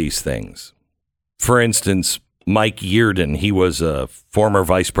of these things. For instance, Mike Yeardon, he was a former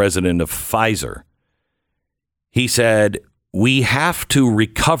vice president of Pfizer. He said, we have to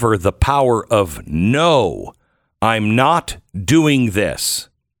recover the power of no. I'm not doing this.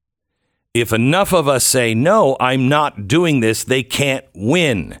 If enough of us say, no, I'm not doing this, they can't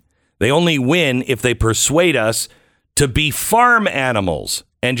win. They only win if they persuade us to be farm animals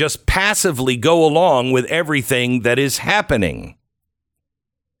and just passively go along with everything that is happening.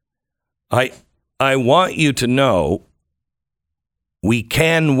 I want you to know we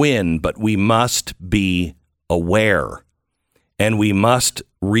can win, but we must be aware, and we must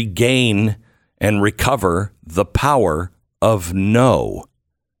regain and recover the power of no.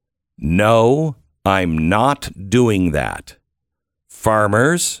 No, I'm not doing that.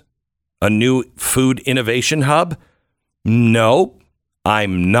 Farmers, a new food innovation hub? No,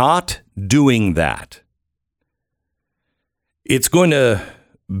 I'm not doing that. It's going to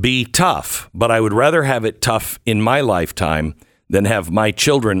be tough, but I would rather have it tough in my lifetime than have my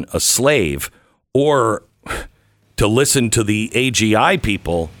children a slave, or to listen to the AGI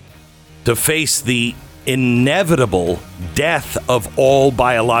people to face the inevitable death of all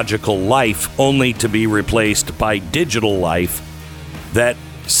biological life, only to be replaced by digital life that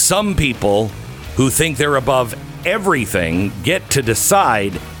some people who think they're above everything get to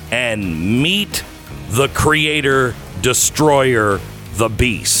decide and meet the creator, destroyer, the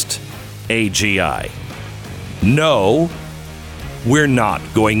beast, AGI. No, we're not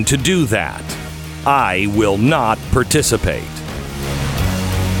going to do that. I will not participate.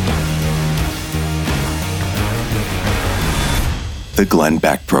 The Glenn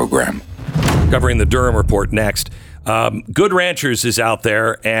Beck Program. Covering the Durham report next. Good Ranchers is out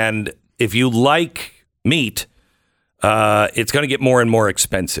there, and if you like meat, it's going to get more and more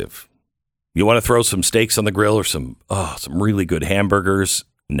expensive. You want to throw some steaks on the grill or some really good hamburgers?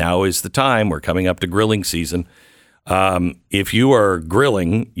 Now is the time. We're coming up to grilling season. If you are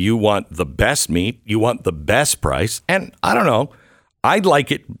grilling, you want the best meat, you want the best price, and I don't know, I'd like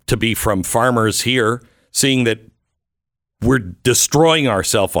it to be from farmers here, seeing that we're destroying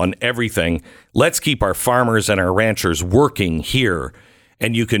ourselves on everything. Let's keep our farmers and our ranchers working here.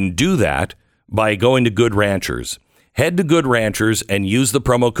 And you can do that by going to Good Ranchers. Head to Good Ranchers and use the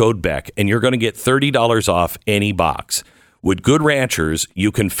promo code Beck, and you're going to get $30 off any box. With Good Ranchers,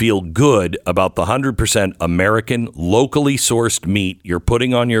 you can feel good about the 100% American, locally sourced meat you're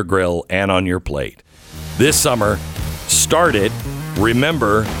putting on your grill and on your plate. This summer, start it.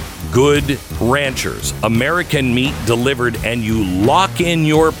 Remember, Good Ranchers. American meat delivered, and you lock in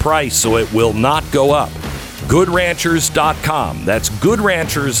your price so it will not go up. GoodRanchers.com. That's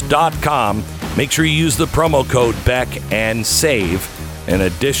GoodRanchers.com. Make sure you use the promo code Beck and save an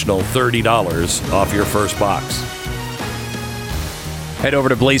additional $30 off your first box. Head over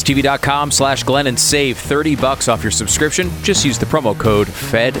to blazetv.com/Glenn and save $30 off your subscription. Just use the promo code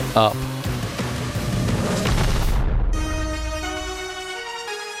FEDUP.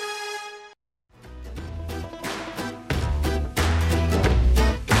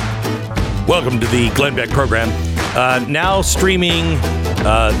 Welcome to the Glenn Beck Program. Now streaming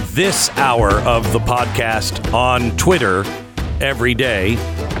this hour of the podcast on Twitter every day.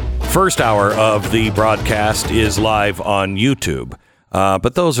 First hour of the broadcast is live on YouTube.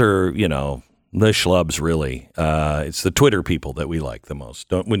 But those are, the schlubs, really. It's the Twitter people that we like the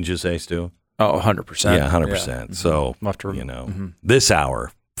most. Wouldn't you say, Stu? Oh, 100%. Yeah, 100%. Yeah. So, this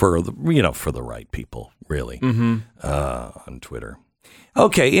hour for the right people, really, on Twitter.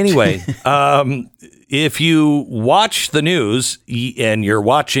 Okay, anyway, if you watch the news and you're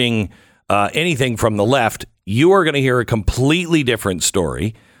watching anything from the left, you are going to hear a completely different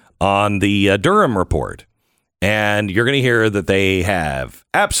story on the Durham report. And you're going to hear that they have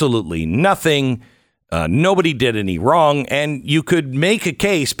absolutely nothing. Nobody did any wrong. And you could make a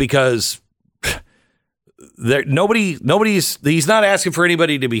case because he's not asking for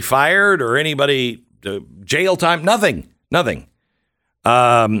anybody to be fired or anybody to jail time. Nothing.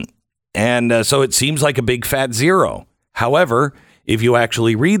 So it seems like a big fat zero. However, if you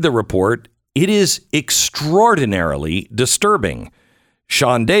actually read the report, it is extraordinarily disturbing.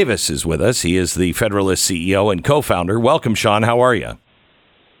 Sean Davis is with us. He is the Federalist CEO and co-founder. Welcome, Sean. How are you?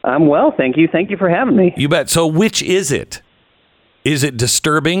 I'm well, thank you. Thank you for having me. You bet. So which is it? Is it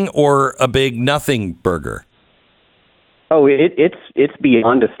disturbing or a big nothing burger? Oh, it's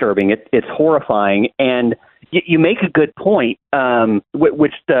beyond disturbing. It's horrifying. And you make a good point,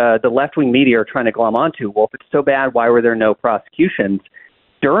 which the left-wing media are trying to glom onto. Well, if it's so bad, why were there no prosecutions?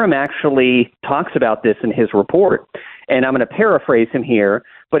 Durham actually talks about this in his report. And I'm going to paraphrase him here,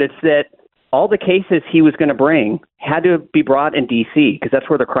 but it's that all the cases he was going to bring had to be brought in D.C. because that's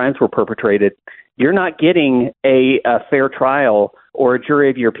where the crimes were perpetrated. You're not getting a fair trial or a jury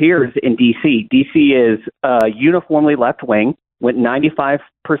of your peers in D.C. D.C. is uniformly left-wing, went 95%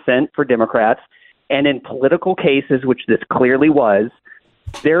 for Democrats, and in political cases, which this clearly was,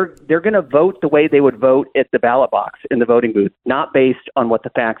 they're going to vote the way they would vote at the ballot box in the voting booth, not based on what the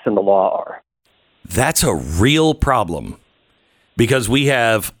facts in the law are. That's a real problem because we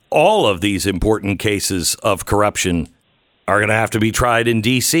have all of these important cases of corruption are going to have to be tried in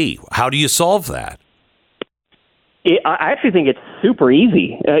D.C. How do you solve that? I actually think it's super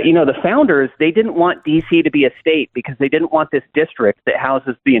easy. The founders, they didn't want D.C. to be a state because they didn't want this district that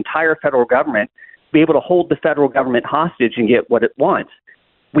houses the entire federal government to be able to hold the federal government hostage and get what it wants.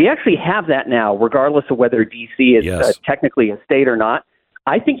 We actually have that now, regardless of whether D.C. is technically a state or not.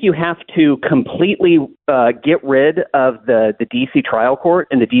 I think you have to completely get rid of the D.C. trial court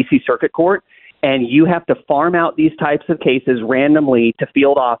and the D.C. circuit court and you have to farm out these types of cases randomly to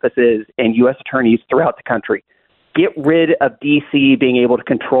field offices and U.S. attorneys throughout the country. Get rid of D.C. being able to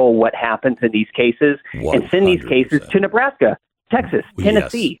control what happens in these cases 100%. And send these cases to Nebraska, Texas,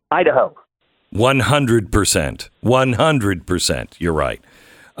 Tennessee, Idaho. 100%. 100%. You're right.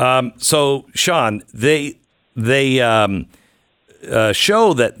 So, Sean, they show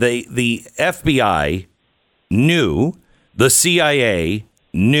that the FBI knew, the CIA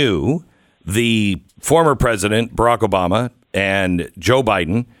knew, the former president, Barack Obama, and Joe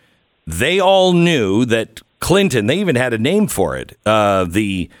Biden, they all knew that Clinton, they even had a name for it,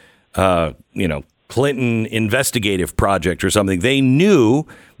 Clinton Investigative Project or something. They knew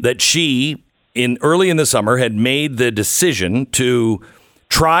that she, early in the summer, had made the decision to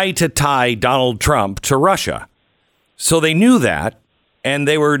try to tie Donald Trump to Russia. So they knew that, and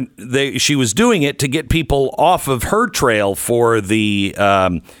she was doing it to get people off of her trail for the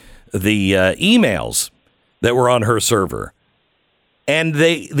emails that were on her server. And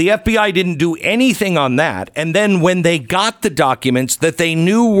the FBI didn't do anything on that. And then when they got the documents that they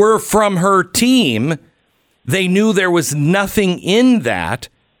knew were from her team, they knew there was nothing in that.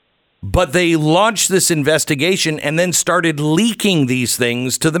 But they launched this investigation and then started leaking these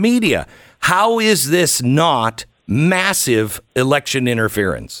things to the media. How is this not massive election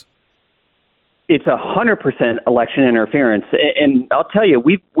interference? It's 100% election interference. And I'll tell you,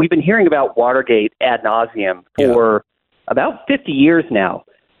 we've been hearing about Watergate ad nauseum for about 50 years now.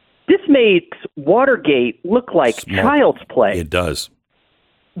 This makes Watergate look like child's play. It does.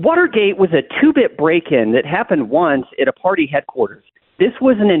 Watergate was a 2-bit break-in that happened once at a party headquarters. This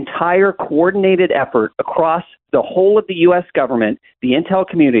was an entire coordinated effort across the whole of the U.S. government, the intel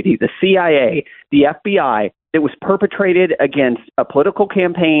community, the CIA, the FBI, that was perpetrated against a political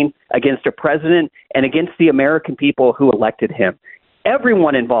campaign, against a president, and against the American people who elected him.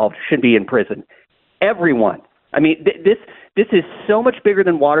 Everyone involved should be in prison. Everyone. I mean, this is so much bigger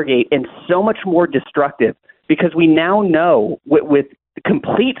than Watergate and so much more destructive because we now know with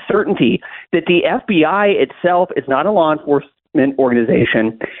complete certainty that the FBI itself is not a law enforcement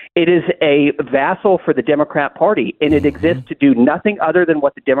organization. It is a vassal for the Democrat Party, and it exists to do nothing other than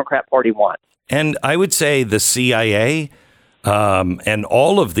what the Democrat Party wants. And I would say the CIA and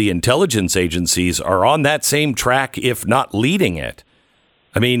all of the intelligence agencies are on that same track, if not leading it.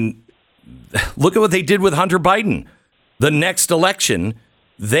 I mean, look at what they did with Hunter Biden. The next election,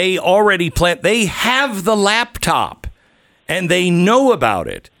 they already they have the laptop and they know about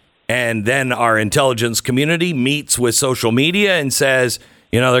it. And then our intelligence community meets with social media and says,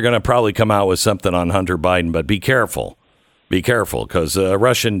 they're going to probably come out with something on Hunter Biden, but be careful. Be careful, because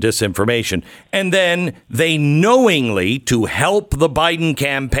Russian disinformation. And then they knowingly, to help the Biden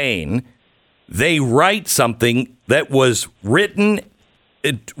campaign, they write something that was written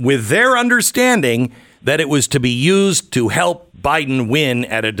with their understanding that it was to be used to help Biden win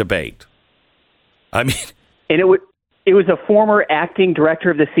at a debate. I mean, and it was a former acting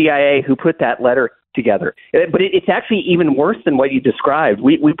director of the CIA who put that letter together. But it's actually even worse than what you described.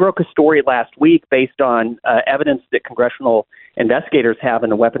 We broke a story last week based on evidence that congressional investigators have in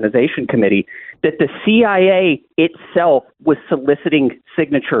the Weaponization Committee that the CIA itself was soliciting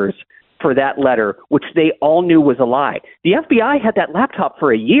signatures for that letter, which they all knew was a lie. The FBI had that laptop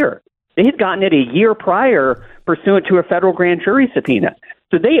for a year. They had gotten it a year prior pursuant to a federal grand jury subpoena.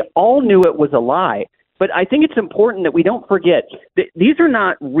 So they all knew it was a lie. But I think it's important that we don't forget that these are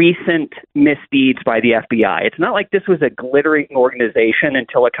not recent misdeeds by the FBI. It's not like this was a glittering organization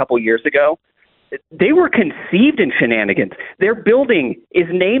until a couple years ago. They were conceived in shenanigans. Their building is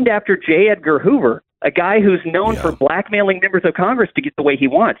named after J. Edgar Hoover, a guy who's known for blackmailing members of Congress to get the way he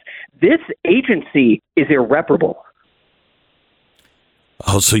wants. This agency is irreparable.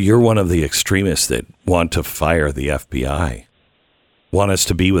 Oh, so you're one of the extremists that want to fire the FBI. Want us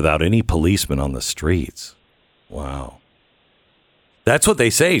to be without any policemen on the streets. Wow. That's what they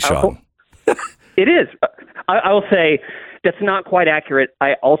say, Sean. It is. I will say that's not quite accurate.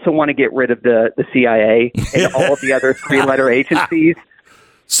 I also want to get rid of the CIA and all of the other three-letter agencies.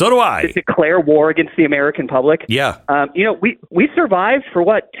 So do I. To declare war against the American public. Yeah. We survived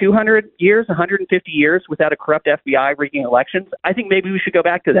for 200 years, 150 years without a corrupt FBI rigging elections. I think maybe we should go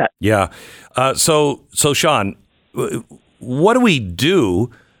back to that. Yeah. So Sean, what do we do?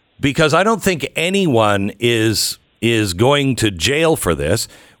 Because I don't think anyone is going to jail for this.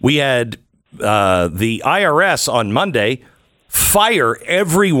 We had the IRS on Monday fire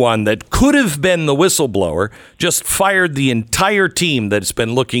everyone that could have been the whistleblower, just fired the entire team that's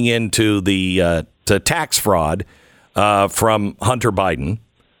been looking into the to tax fraud from Hunter Biden.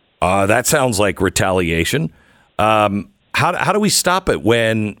 That sounds like retaliation. How do we stop it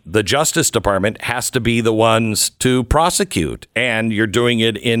when the Justice Department has to be the ones to prosecute, and you're doing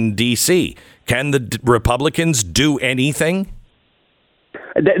it in D.C.? Can the Republicans do anything?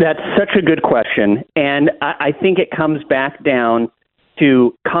 That's such a good question. And I think it comes back down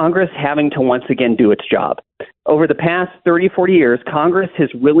to Congress having to once again do its job. Over the past 30, 40 years, Congress has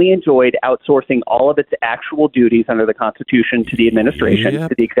really enjoyed outsourcing all of its actual duties under the Constitution to the administration,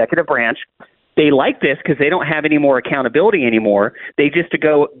 to the executive branch. They like this because they don't have any more accountability anymore. They just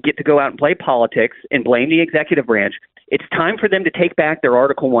get to go out and play politics and blame the executive branch. It's time for them to take back their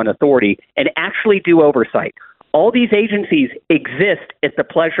Article I authority and actually do oversight. All these agencies exist at the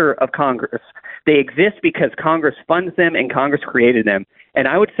pleasure of Congress. They exist because Congress funds them and Congress created them. And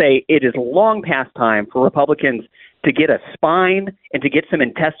I would say it is long past time for Republicans to get a spine and to get some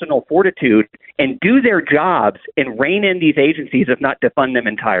intestinal fortitude and do their jobs and rein in these agencies, if not defund them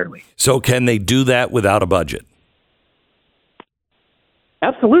entirely. So can they do that without a budget?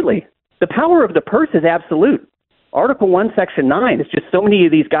 Absolutely. The power of the purse is absolute. Article 1, Section 9 is just so many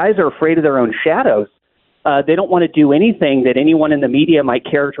of these guys are afraid of their own shadows. They don't want to do anything that anyone in the media might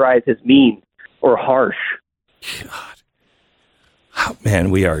characterize as mean or harsh. God. Oh,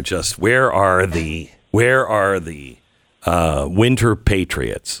 man, we are just, where are the winter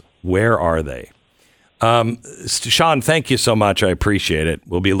patriots? Where are they? Sean, thank you so much. I appreciate it.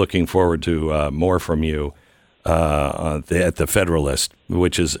 We'll be looking forward to more from you at the Federalist,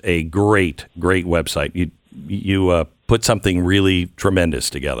 which is a great website. You put something really tremendous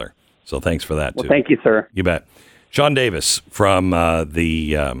together. So thanks for that, too. Well, thank you, sir. You bet. Sean Davis from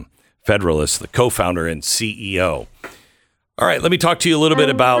the Federalist, the co-founder and CEO. All right, let me talk to you a little bit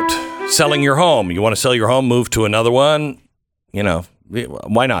about selling your home. You want to sell your home, move to another one? You know,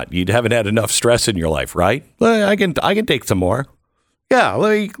 why not? You haven't had enough stress in your life, right? Well, I can take some more. Yeah,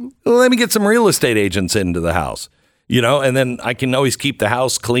 let me get some real estate agents into the house. You know, and then I can always keep the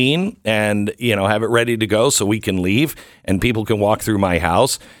house clean and, you know, have it ready to go so we can leave and people can walk through my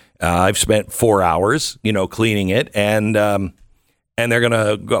house. I've spent 4 hours, you know, cleaning it, and they're going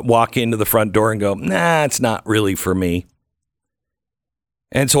to walk into the front door and go, nah, it's not really for me.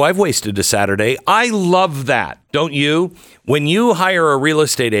 And so I've wasted a Saturday. I love that, don't you? When you hire a real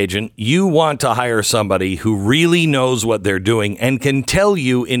estate agent, you want to hire somebody who really knows what they're doing and can tell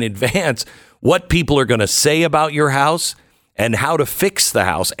you in advance what people are going to say about your house and how to fix the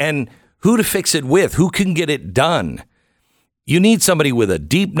house and who to fix it with, who can get it done. You need somebody with a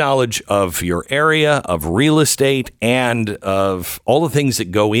deep knowledge of your area, of real estate, and of all the things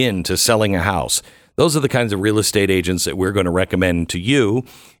that go into selling a house. Those are the kinds of real estate agents that we're going to recommend to you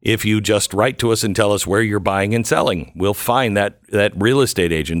if you just write to us and tell us where you're buying and selling. We'll find that real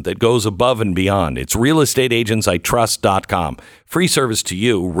estate agent that goes above and beyond. It's realestateagentsitrust.com. Free service to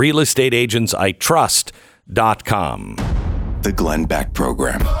you, realestateagentsitrust.com. The Glenn Beck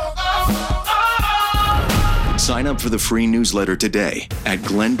Program. Sign up for the free newsletter today at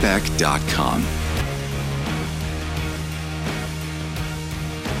glennbeck.com.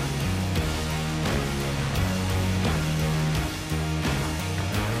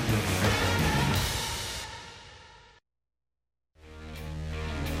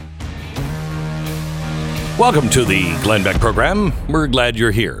 Welcome to the Glenn Beck Program. We're glad you're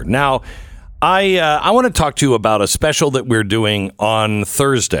here. Now, I want to talk to you about a special that we're doing on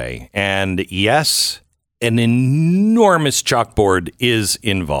Thursday. And yes, an enormous chalkboard is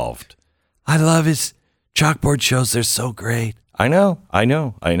involved. I love his chalkboard shows. They're so great. I know. I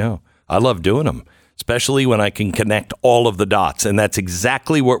love doing them, especially when I can connect all of the dots. And that's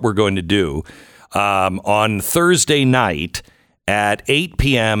exactly what we're going to do on Thursday night at 8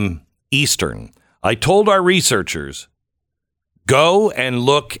 p.m. Eastern. I told our researchers, go and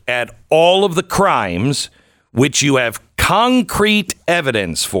look at all of the crimes which you have concrete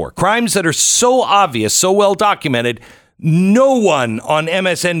evidence for. Crimes that are so obvious, so well documented, no one on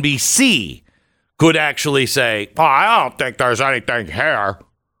MSNBC could actually say, oh, I don't think there's anything here.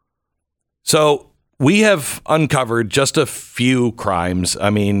 So we have uncovered just a few crimes. I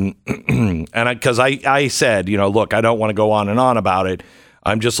mean, and because I said, you know, look, I don't want to go on and on about it.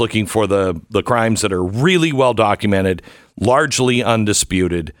 I'm just looking for the crimes that are really well documented, largely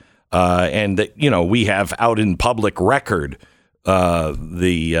undisputed, and that, you know, we have out in public record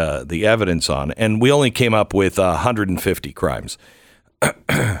the evidence on. And we only came up with 150 crimes.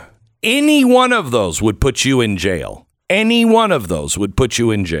 Any one of those would put you in jail. Any one of those would put you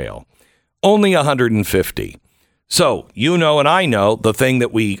in jail. Only 150. So, you know, and I know the thing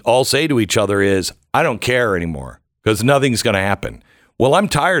that we all say to each other is, I don't care anymore because nothing's going to happen. Well, I'm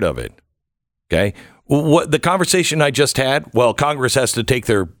tired of it. Okay. What the conversation I just had? Well, Congress has to take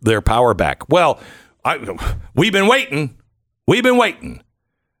their power back. Well, we've been waiting. We've been waiting.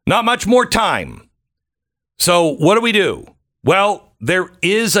 Not much more time. So what do? Well, there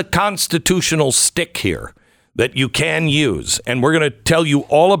is a constitutional stick here that you can use, and we're going to tell you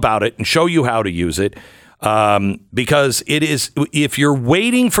all about it and show you how to use it, because it is, if you're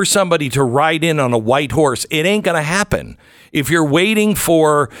waiting for somebody to ride in on a white horse, it ain't going to happen. If you're waiting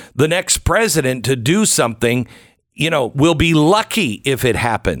for the next president to do something, we'll be lucky if it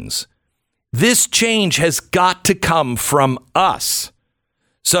happens. This change has got to come from us.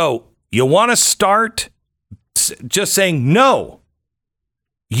 So you want to start just saying, no,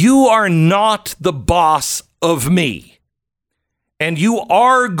 you are not the boss of me. And you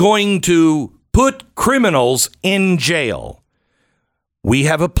are going to put criminals in jail. We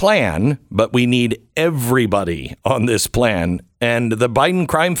have a plan, but we need everybody on this plan. And the Biden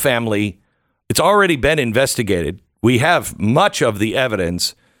crime family, it's already been investigated. We have much of the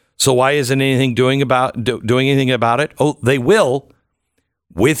evidence. So why isn't anything doing anything about it? Oh, they will,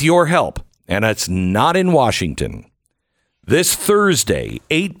 with your help. And it's not in Washington. This Thursday,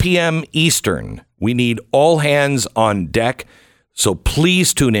 8 p.m. Eastern, we need all hands on deck. So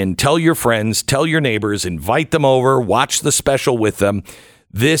please tune in. Tell your friends, tell your neighbors, invite them over, watch the special with them.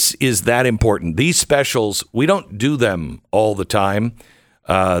 This is that important. These specials, we don't do them all the time.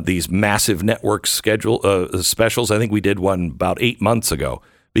 These massive network specials. I think we did one about 8 months ago,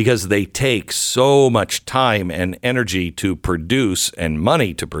 because they take so much time and energy to produce and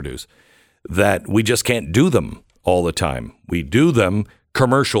money to produce that we just can't do them all the time. We do them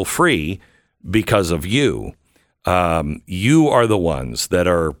commercial free because of you. You are the ones that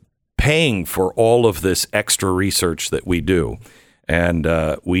are paying for all of this extra research that we do. And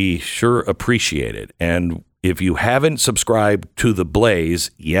we sure appreciate it. And if you haven't subscribed to The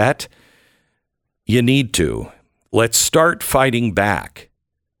Blaze yet, you need to. Let's start fighting back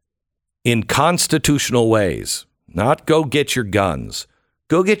in constitutional ways. Not go get your guns.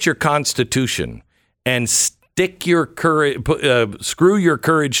 Go get your Constitution and stick your courage, screw your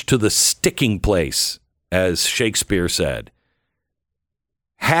courage to the sticking place, as Shakespeare said.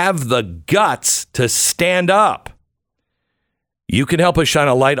 Have the guts to stand up. You can help us shine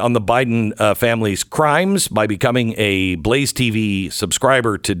a light on the Biden family's crimes by becoming a Blaze TV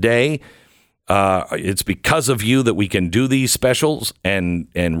subscriber today. It's because of you that we can do these specials and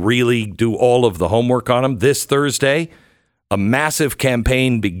really do all of the homework on them. This Thursday, a massive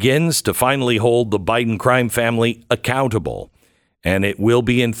campaign begins to finally hold the Biden crime family accountable, and it will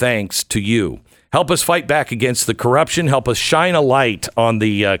be in thanks to you. Help us fight back against the corruption. Help us shine a light on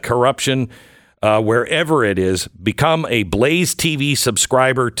the corruption wherever it is. Become a Blaze TV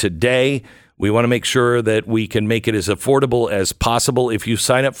subscriber today. We want to make sure that we can make it as affordable as possible. If you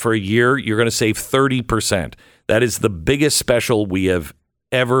sign up for a year, you're going to save 30%. That is the biggest special we have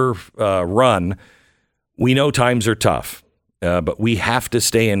ever run. We know times are tough, but we have to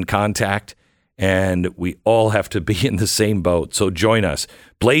stay in contact, and we all have to be in the same boat. So join us.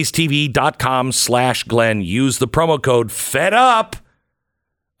 BlazeTV.com/Glenn. Use the promo code FEDUP.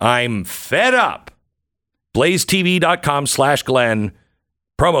 I'm fed up. BlazeTV.com/Glenn.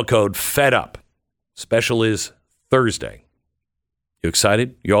 Promo code FEDUP. Special is Thursday. You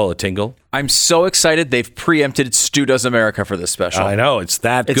excited? You all a tingle? I'm so excited. They've preempted Stu Does America for this special. I know. It's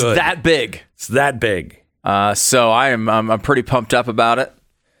that good. It's that big. It's that big. So I'm pretty pumped up about it.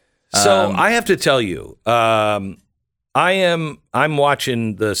 So I have to tell you, I'm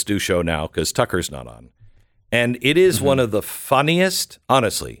watching the Stu show now because Tucker's not on. And it is one of the funniest,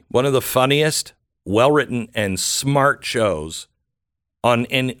 honestly, well-written and smart shows on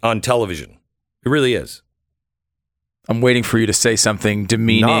television. It really is. I'm waiting for you to say something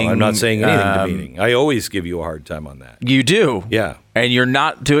demeaning. No, I'm not saying anything demeaning. I always give you a hard time on that. You do? Yeah. And you're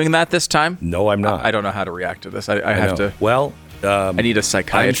not doing that this time? No, I'm not. I don't know how to react to this. I have to. Well, I need a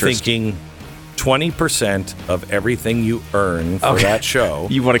psychiatrist. I'm thinking 20% of everything you earn for that show.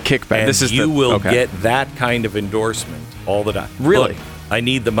 You want a kickback. And you will get that kind of endorsement all the time. Really? Look, I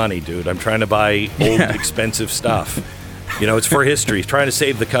need the money, dude. I'm trying to buy old, expensive stuff. It's for history. Trying to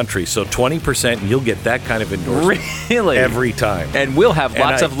save the country. So 20%, and you'll get that kind of endorsement. Really? Every time. And we'll have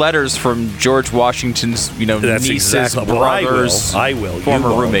lots of letters from George Washington's, nieces, brothers, I will. Former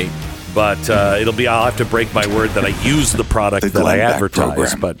roommate. But I'll have to break my word that I use the product that I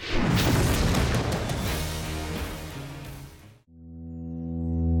advertise. But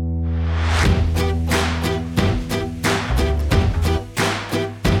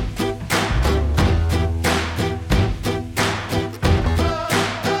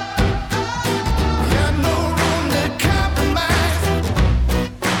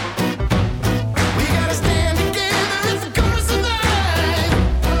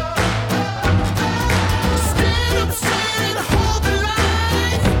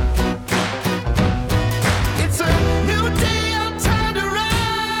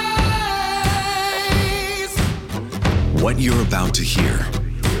to hear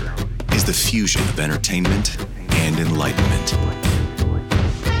is the fusion of entertainment and enlightenment.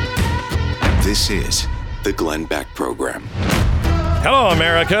 This is the Glenn Beck Program. Hello,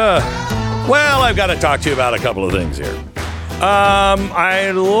 America. Well, I've got to talk to you about a couple of things here.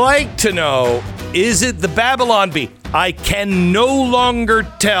 I'd like to know, is it the Babylon Bee? I can no longer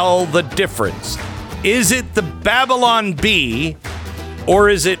tell the difference. Is it the Babylon Bee, or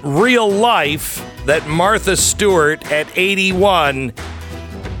is it real life that Martha Stewart at 81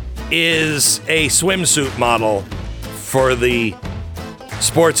 is a swimsuit model for the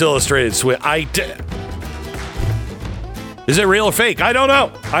Sports Illustrated swim? Is it real or fake? I don't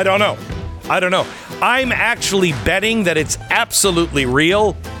know. I'm actually betting that it's absolutely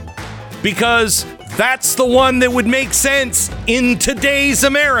real because that's the one that would make sense in today's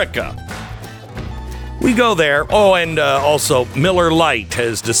America. We go there. Oh, and also Miller Lite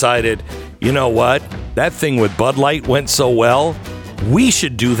has decided, you know what? That thing with Bud Light went so well. We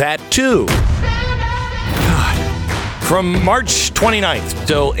should do that too. God. From March 29th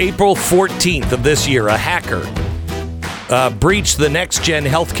till April 14th of this year, a hacker breached the next-gen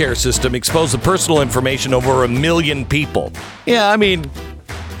healthcare system, exposed the personal information of over 1 million people. Yeah, I mean,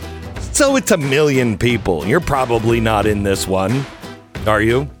 so it's 1 million people. You're probably not in this one, are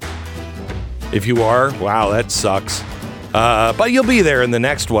you? If you are, wow, that sucks. But you'll be there in the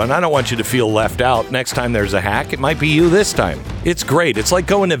next one. I don't want you to feel left out. Next time there's a hack, it might be you this time. It's great. It's like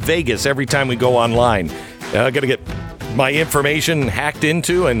going to Vegas every time we go online. I got to get my information hacked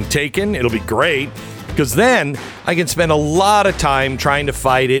into and taken. It'll be great. Because then I can spend a lot of time trying to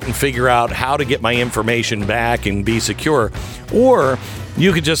fight it and figure out how to get my information back and be secure. Or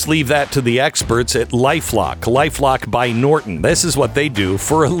you could just leave that to the experts at LifeLock. LifeLock by Norton. This is what they do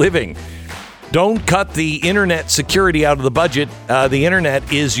for a living. Don't cut the internet security out of the budget. The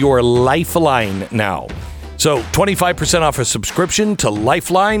internet is your lifeline now. So 25% off a subscription to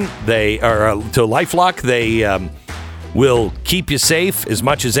Lifeline. To LifeLock. They will keep you safe as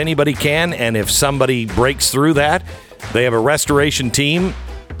much as anybody can. And if somebody breaks through that, they have a restoration team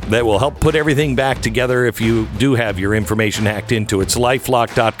that will help put everything back together if you do have your information hacked into. It's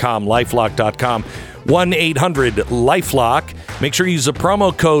lifelock.com, lifelock.com. 1-800-LifeLock. Make sure you use the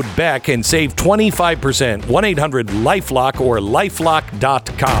promo code BECK and save 25%. 1-800-LifeLock or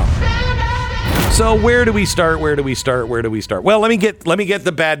lifelock.com. So where do we start? Well, let me get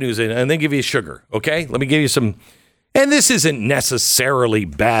the bad news in and then give you sugar, okay? Let me give you some. And this isn't necessarily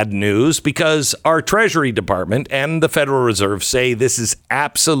bad news because our Treasury Department and the Federal Reserve say this is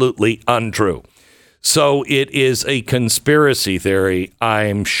absolutely untrue. So it is a conspiracy theory,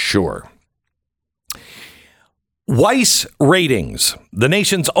 I'm sure. Weiss Ratings, the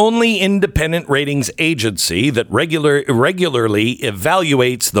nation's only independent ratings agency that regularly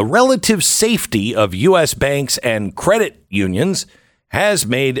evaluates the relative safety of U.S. banks and credit unions, has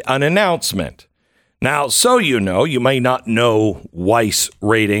made an announcement. Now, so you may not know Weiss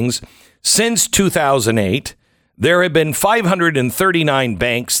Ratings. Since 2008, there have been 539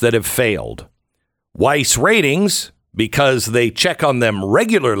 banks that have failed. Weiss Ratings, because they check on them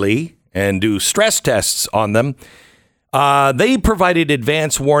regularly and do stress tests on them, they provided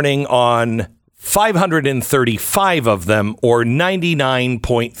advance warning on 535 of them, or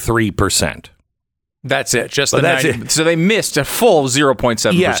 99.3%. That's it. That's it. So they missed a full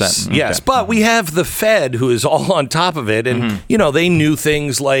 0.7%. Yes, yes. But we have the Fed who is all on top of it. And, they knew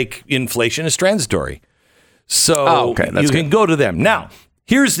things like inflation is transitory. So you can go to them. Now,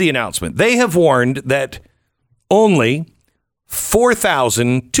 here's the announcement. They have warned that only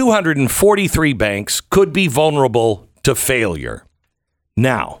 4,243 banks could be vulnerable to failure.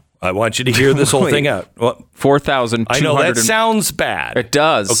 Now, I want you to hear this whole thing out. Well, 4,200. I know that sounds bad. It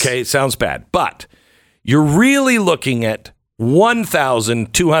does. Okay, it sounds bad. But you're really looking at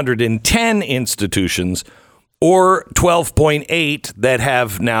 1,210 institutions, or 12.8 that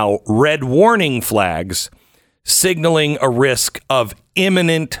have now red warning flags, signaling a risk of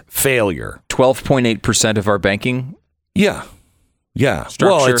imminent failure. 12.8% of our banking? Yeah.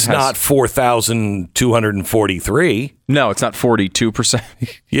 Well, it's not 4,243. No, it's not 42%.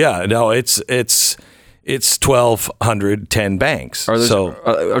 Yeah, no, it's 1,210 banks.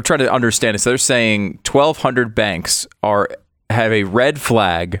 I'm trying to understand this. So they're saying 1,200 banks have a red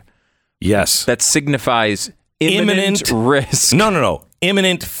flag. Yes. That signifies imminent risk. No.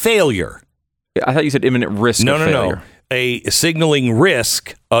 Imminent failure. I thought you said imminent risk of failure. No. A signaling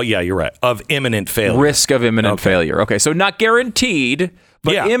risk. Oh, yeah, you're right. Of imminent failure. Risk of imminent failure. Okay, so not guaranteed,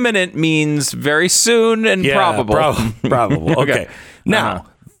 but imminent means very soon and probable. Probable. Okay. Now,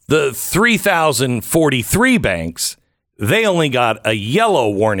 the 3,043 banks They only got a yellow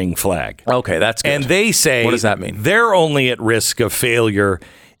warning flag. Okay, that's good. And they say, what does that mean? They're only at risk of failure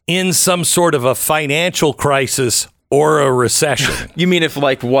in some sort of a financial crisis or a recession. You mean if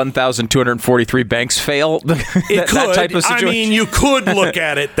like 1,243 banks fail? It could. That type of situation? I mean, you could look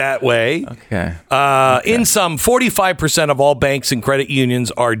at it that way. Okay. In some, 45% of all banks and credit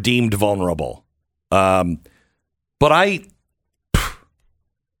unions are deemed vulnerable. But I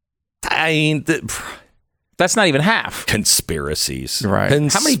mean, that's not even half. Conspiracies. Right.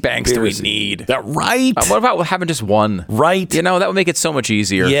 How many banks do we need? Right. What about having just one? Right. You know, that would make it so much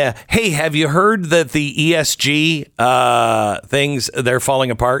easier. Yeah. Hey, have you heard that the ESG things, they're falling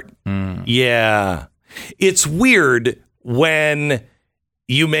apart? Yeah. It's weird when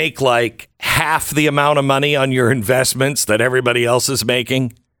you make like half the amount of money on your investments that everybody else is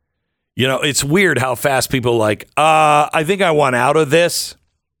making. You know, it's weird how fast people are like, I think I want out of this.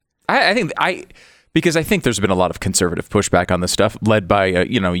 Because I think there's been a lot of conservative pushback on this stuff, led by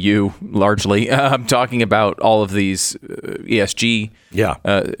you largely talking about all of these ESG,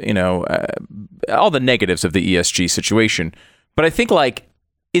 all the negatives of the ESG situation. But I think, like,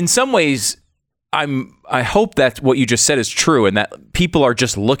 in some ways, I hope that what you just said is true, and that people are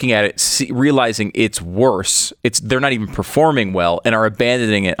just looking at it, realizing it's worse. They're not even performing well, and are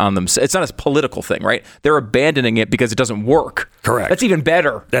abandoning it on themselves. It's not a political thing, right? They're abandoning it because it doesn't work. Correct. That's even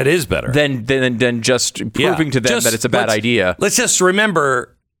better. That is better than just proving to them that it's a bad idea. Let's just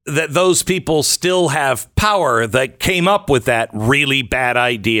remember that those people still have power that came up with that really bad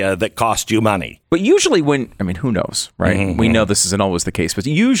idea that cost you money. But usually who knows, right? Mm-hmm. We know this isn't always the case, but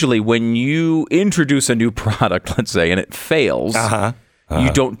usually when you introduce a new product, let's say, and it fails,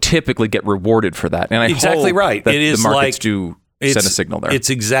 you don't typically get rewarded for that. And I exactly hope right. that it is the markets like, do send a signal there. It's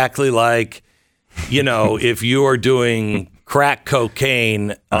exactly like, if you are doing crack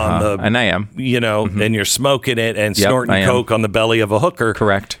cocaine on the, and I am, and you're smoking it and snorting coke on the belly of a hooker.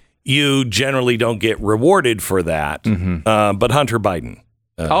 Correct. You generally don't get rewarded for that. But Hunter Biden.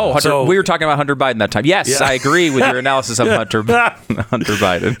 We were talking about Hunter Biden that time. Yes, I agree with your analysis of Hunter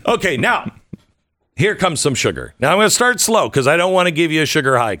Biden. Okay, now, here comes some sugar. Now, I'm going to start slow because I don't want to give you a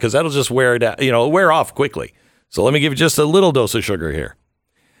sugar high because that'll just wear it out, wear off quickly. So let me give you just a little dose of sugar here.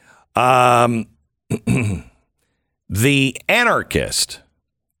 The Anarchist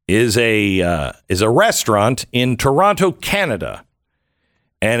is a restaurant in Toronto, Canada.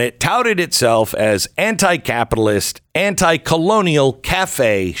 And it touted itself as anti-capitalist, anti-colonial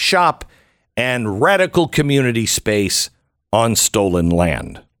cafe, shop, and radical community space on stolen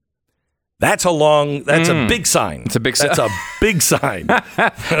land. That's a big sign. It's a big sign. That's a big sign.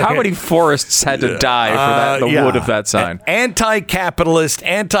 How many forests had to die for the wood of that sign? Anti-capitalist,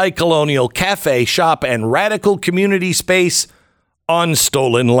 anti-colonial cafe, shop, and radical community space on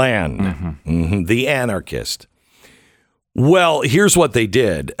stolen land. The Anarchist. Well, here's what they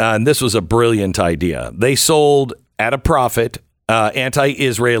did, and this was a brilliant idea. They sold, at a profit,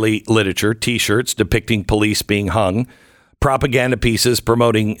 anti-Israeli literature, T-shirts depicting police being hung, propaganda pieces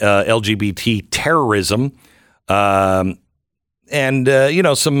promoting LGBT terrorism, and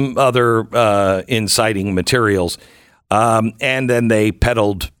some other inciting materials. And then they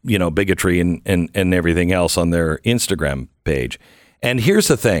peddled, bigotry and everything else on their Instagram page. And here's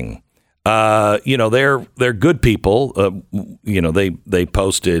the thing. They're good people. They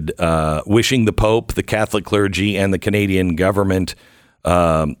posted wishing the Pope, the Catholic clergy, and the Canadian government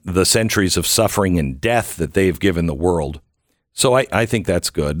the centuries of suffering and death that they've given the world. So I think that's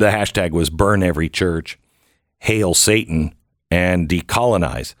good. The hashtag was burn every church, hail Satan, and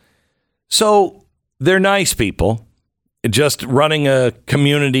decolonize. So they're nice people, just running a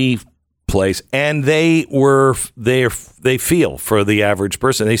community place, and they feel for the average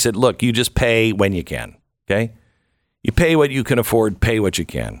person. They said, look, you just pay when you can. Okay. You pay what you can afford, pay what you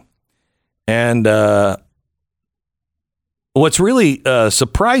can. And what's really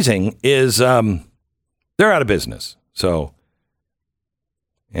surprising is they're out of business. So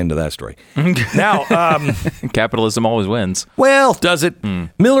end of that story. Now, capitalism always wins. Well, does it?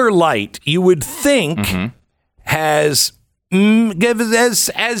 Miller Lite, you would think, has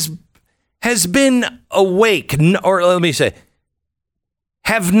been awake, or let me say,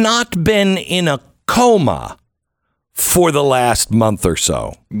 have not been in a coma for the last month or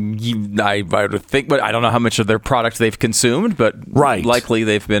so. I would think, but I don't know how much of their product they've consumed, but likely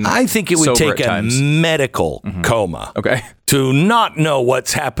they've been. I think it would take a medical coma to not know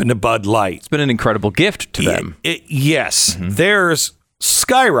what's happened to Bud Light. It's been an incredible gift to them. Yes. Theirs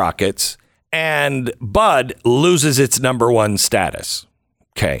skyrockets, and Bud loses its number one status.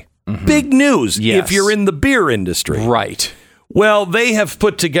 Okay. Big news if you're in the beer industry. Right. Well, they have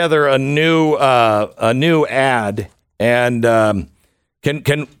put together a new ad, And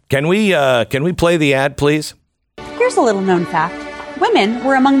can we play the ad, please? Here's a little known fact. Women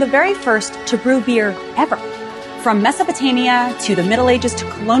were among the very first to brew beer ever. From Mesopotamia to the Middle Ages to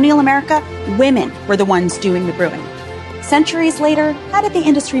colonial America, women were the ones doing the brewing. Centuries later, how did the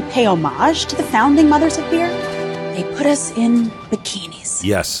industry pay homage to the founding mothers of beer? They put us in bikinis.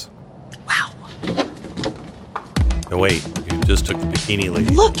 Yes. Wow. Oh, wait, you just took the bikini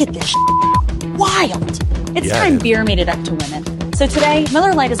lady. Look at this wild. It's time beer made it up to women. So today,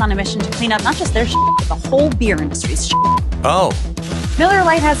 Miller Lite is on a mission to clean up not just their but the whole beer industry's Oh. Miller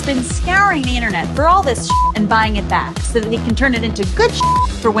Lite has been scouring the internet for all this and buying it back so that they can turn it into good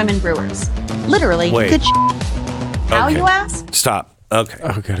for women brewers. Literally, good How, you ask? Stop. Okay.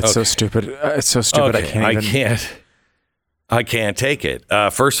 Oh, God, it's so stupid. It's so stupid. Okay. I can't take it.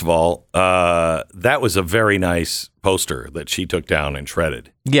 First of all, that was a very nice poster that she took down and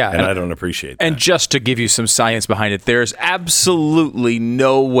shredded. Yeah. And I don't appreciate that. And just to give you some science behind it, there's absolutely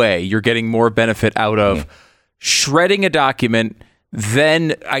no way you're getting more benefit out of shredding a document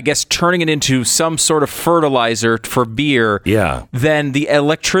then I guess turning it into some sort of fertilizer for beer than the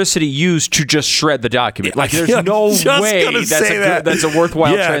electricity used to just shred the document. Like there's no way that's a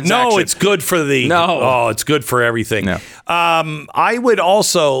worthwhile transaction. No, it's good for it's good for everything. No. I would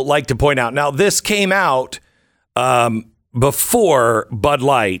also like to point out, now this came out before Bud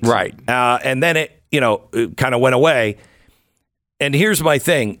Light. Right. And then it kind of went away. And here's my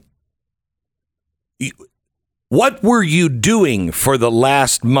thing. What were you doing for the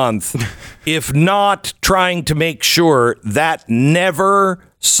last month, if not trying to make sure that never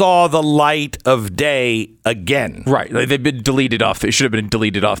saw the light of day again? Right. They've been deleted off. They should have been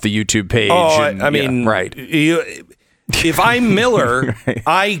deleted off the YouTube page. Right. If I'm Miller,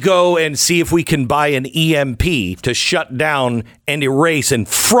 I go and see if we can buy an EMP to shut down and erase and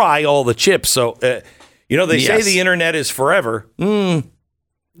fry all the chips. So, they say the internet is forever.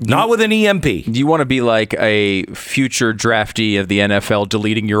 Not with an EMP. You want to be like a future draftee of the NFL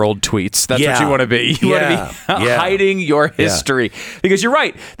deleting your old tweets. That's what you want to be. You want to be hiding your history. Because you're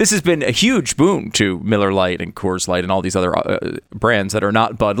right. This has been a huge boon to Miller Lite and Coors Light and all these other brands that are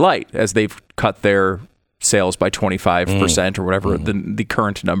not Bud Light, as they've cut their sales by 25% or whatever the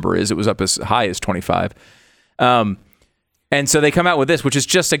current number is. It was up as high as 25. And so they come out with this, which is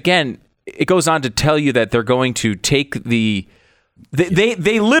just, again, it goes on to tell you that they're going to take the...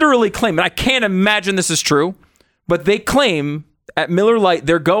 They literally claim, and I can't imagine this is true, but they claim at Miller Lite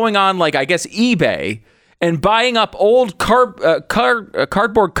they're going on, like, I guess, eBay and buying up old cardboard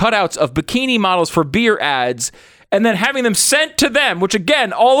cutouts of bikini models for beer ads and then having them sent to them, which,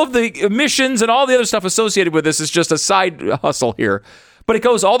 again, all of the emissions and all the other stuff associated with this is just a side hustle here. But it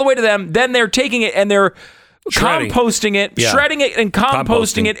goes all the way to them. Then they're taking it and they're composting it, shredding it and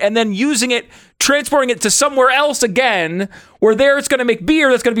composting it, and then using it, transporting it to somewhere else again, where there it's going to make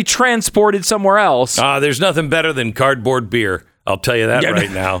beer that's going to be transported somewhere else. There's nothing better than cardboard beer. I'll tell you that right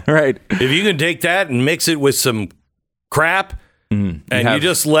now. Right. If you can take that and mix it with some crap, and you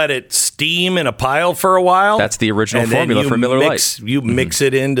just let it steam in a pile for a while. That's the original formula for Miller Lite. You mix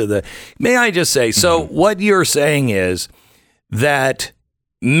it into the... May I just say, so what you're saying is that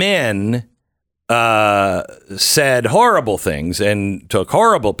men... said horrible things and took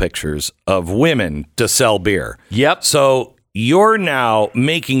horrible pictures of women to sell beer. Yep. So you're now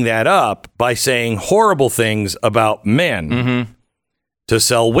making that up by saying horrible things about men to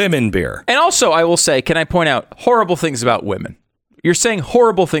sell women beer. And also, I will say, can I point out horrible things about women? You're saying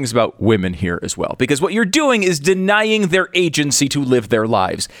horrible things about women here as well, because what you're doing is denying their agency to live their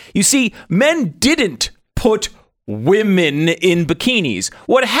lives. You see, men didn't put women in bikinis.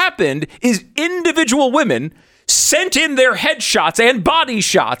 What happened is individual women sent in their headshots and body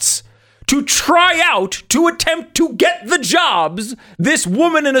shots to try out, to attempt to get the jobs this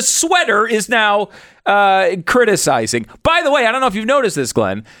woman in a sweater is now criticizing. By the way, I don't know if you've noticed this,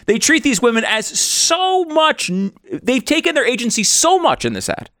 Glenn. They treat these women as so much, they've taken their agency so much in this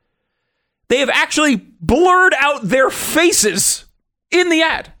ad. They have actually blurred out their faces in the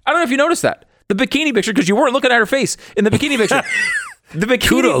ad. I don't know if you noticed that. The bikini picture, because you weren't looking at her face in the bikini picture. The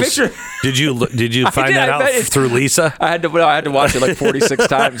bikini picture. Did you find that out through Lisa? I had to watch it like 46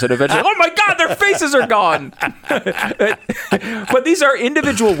 times, and eventually, oh my God, their faces are gone. But these are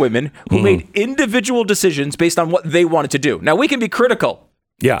individual women who made individual decisions based on what they wanted to do. Now we can be critical,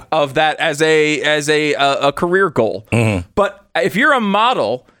 of that as a career goal. But if you're a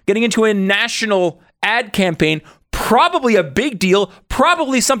model getting into a national ad campaign probably a big deal,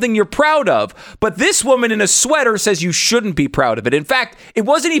 probably something you're proud of. But this woman in a sweater says you shouldn't be proud of it. In fact, it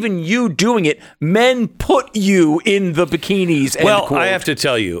wasn't even you doing it. Men put you in the bikinis. Well, I have to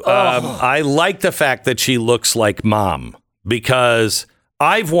tell you, I like the fact that she looks like mom, because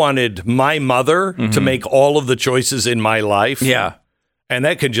I've wanted my mother to make all of the choices in my life. Yeah. And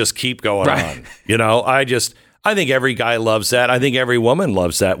that can just keep going on. You know, I think every guy loves that. I think every woman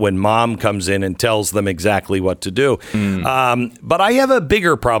loves that when mom comes in and tells them exactly what to do. But I have a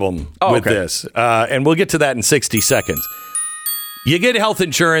bigger problem with this. And we'll get to that in 60 seconds. You get health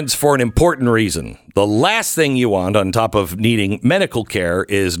insurance for an important reason. The last thing you want on top of needing medical care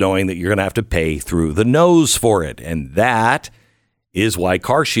is knowing that you're going to have to pay through the nose for it. And that is why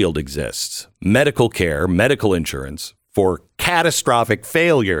CarShield exists. Medical care, medical insurance for catastrophic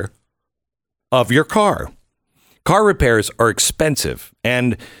failure of your car. Car repairs are expensive,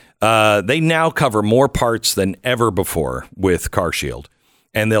 and they now cover more parts than ever before with CarShield,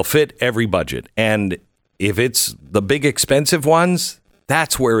 and they'll fit every budget. And if it's the big expensive ones,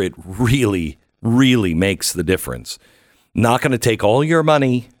 that's where it really, really makes the difference. Not going to take all your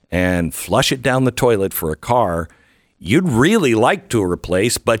money and flush it down the toilet for a car you'd really like to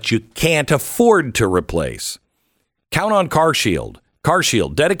replace, but you can't afford to replace. Count on CarShield.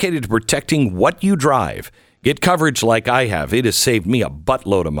 CarShield, dedicated to protecting what you drive. Get coverage like I have. It has saved me a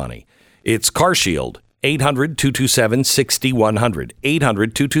buttload of money. It's CarShield. 800-227-6100.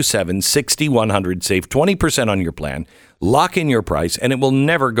 800-227-6100. Save 20% on your plan. Lock in your price, and it will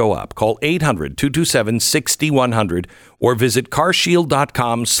never go up. Call 800-227-6100 or visit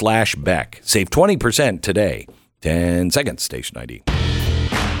carshield.com/Beck. Save 20% today. 10 seconds. Station ID.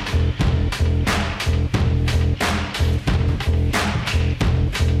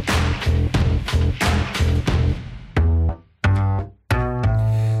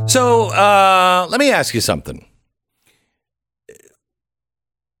 So let me ask you something.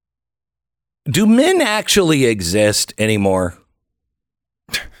 Do men actually exist anymore?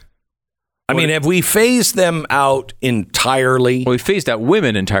 I mean, have we phased them out entirely? Well, we phased out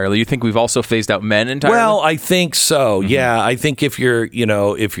women entirely. You think we've also phased out men entirely? Well, I think so. Mm-hmm. Yeah, I think if you're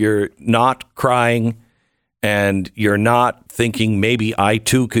not crying and you're not thinking maybe I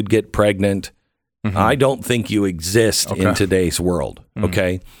too could get pregnant, I don't think you exist in today's world.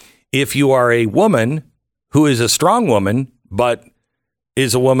 Okay. If you are a woman who is a strong woman, but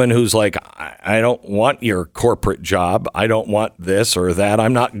is a woman who's like, I don't want your corporate job. I don't want this or that.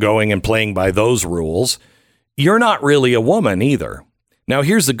 I'm not going and playing by those rules. You're not really a woman either. Now,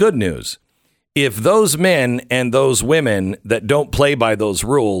 here's the good news. If those men and those women that don't play by those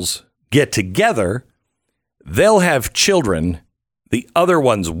rules get together, they'll have children. The other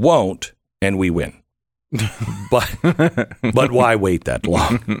ones won't, and we win. But why wait that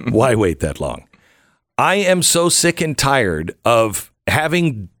long? Why wait that long? I am so sick and tired of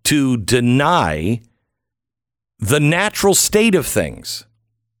having to deny the natural state of things.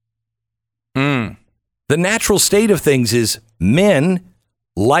 The natural state of things is men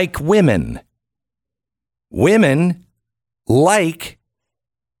like women. Women like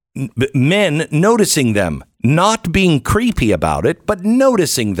men noticing them, not being creepy about it, but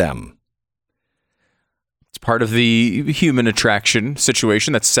noticing them. It's part of the human attraction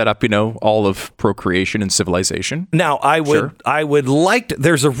situation that's set up, all of procreation and civilization. Now, I would like to,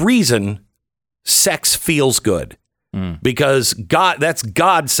 there's a reason sex feels good. Because that's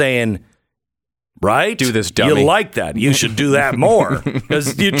God saying, right? Do this, dummy. You like that. You should do that more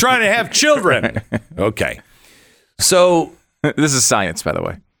because you're trying to have children. Okay. So this is science, by the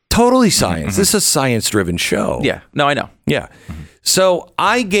way. Totally science. This is a science-driven show. Yeah. No, I know. Yeah. So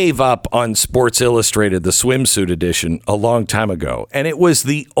I gave up on Sports Illustrated, the swimsuit edition, a long time ago. And it was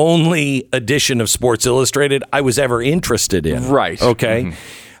the only edition of Sports Illustrated I was ever interested in. Right. Okay.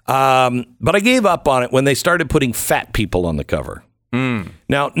 But I gave up on it when they started putting fat people on the cover.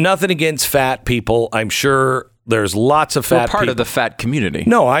 Now, nothing against fat people. I'm sure there's lots of fat people. Part of the fat community.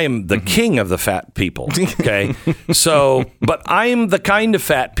 No, I am the king of the fat people. Okay. But I'm the kind of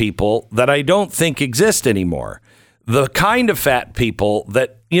fat people that I don't think exist anymore. The kind of fat people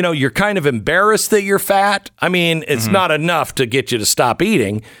that, you're kind of embarrassed that you're fat. I mean, it's not enough to get you to stop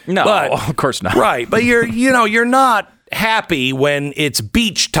eating. No, but, of course not. Right. But you're not happy when it's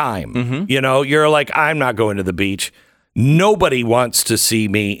beach time. You're like, I'm not going to the beach. Nobody wants to see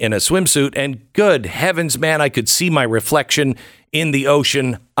me in a swimsuit. And good heavens, man, I could see my reflection in the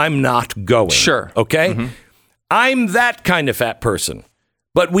ocean. I'm not going. Sure. Okay. I'm that kind of fat person.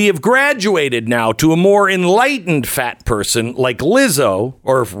 But we have graduated now to a more enlightened fat person like Lizzo,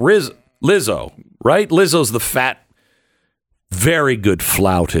 or Lizzo, right? Lizzo's the fat Very good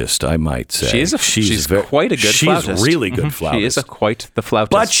flautist, I might say. She's quite a good flautist. She's really good flautist. She is quite the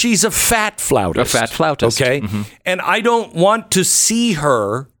flautist. But she's a fat flautist. A fat flautist. Okay? And I don't want to see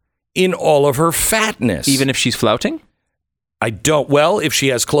her in all of her fatness. Even if she's flouting? I don't. Well, if she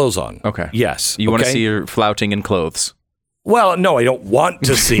has clothes on. Okay. Yes. You want to see her flouting in clothes? Well, no, I don't want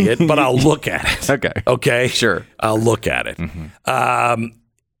to see it, but I'll look at it. Okay. Okay? Sure. I'll look at it.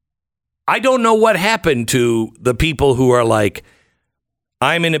 I don't know what happened to the people who are like,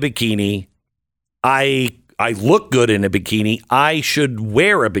 I'm in a bikini. I look good in a bikini. I should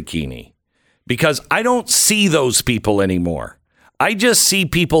wear a bikini. Because I don't see those people anymore. I just see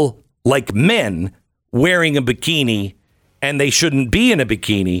people like men wearing a bikini, and they shouldn't be in a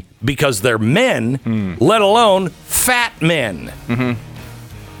bikini because they're men, let alone fat men.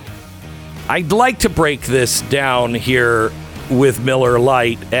 I'd like to break this down here with Miller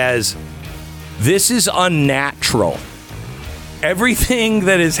Lite as this is unnatural. Everything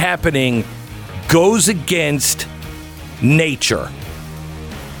that is happening goes against nature.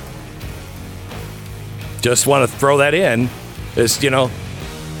 Just want to throw that in. It's,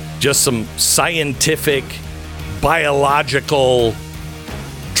 just some scientific, biological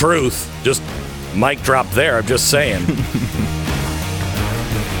truth. Just mic drop there, I'm just saying.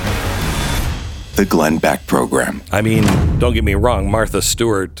 The Glenn Beck Program. I mean, don't get me wrong, Martha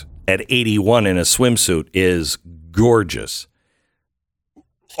Stewart at 81 in a swimsuit is gorgeous.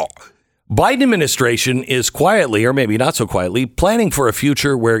 Biden administration is quietly, or maybe not so quietly, planning for a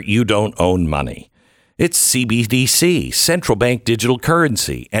future where you don't own money. It's CBDC, central bank digital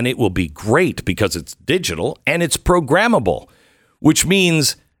currency, and it will be great because it's digital and it's programmable, which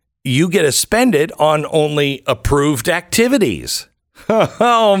means you get to spend it on only approved activities.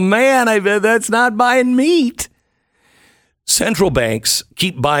 Oh, man, I bet that's not buying meat. Central banks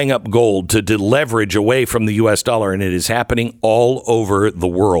keep buying up gold to deleverage away from the U.S. dollar, and it is happening all over the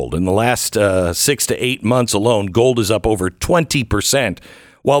world. In the last 6 to 8 months alone, gold is up over 20%.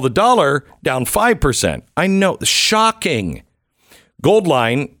 While the dollar down 5%. I know, shocking.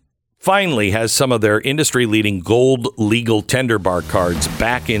 Goldline finally has some of their industry-leading gold legal tender bar cards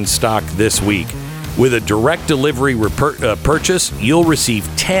back in stock this week. With a direct delivery purchase, you'll receive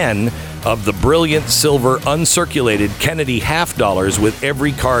 10 of the brilliant silver uncirculated Kennedy half dollars with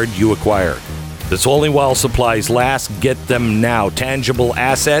every card you acquire. That's only while supplies last. Get them now. Tangible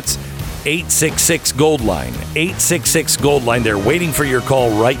assets. 866 Gold Line. 866 Gold Line. They're waiting for your call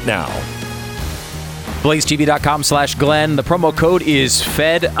right now. BlazeTV.com/Glenn. The promo code is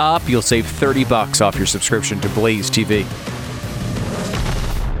Fed Up. You'll save $30 off your subscription to Blaze TV.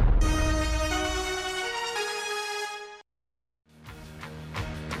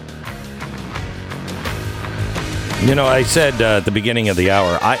 I said at the beginning of the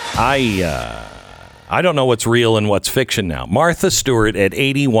hour, I don't know what's real and what's fiction now. Martha Stewart at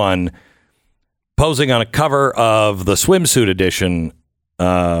 81 posing on a cover of the swimsuit edition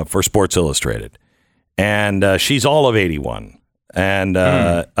for Sports Illustrated. And she's all of 81. And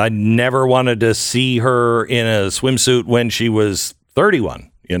I never wanted to see her in a swimsuit when she was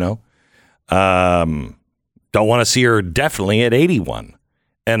 31, Don't want to see her definitely at 81.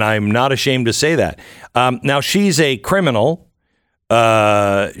 And I'm not ashamed to say that. Now, she's a criminal.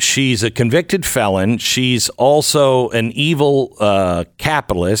 She's a convicted felon. She's also an evil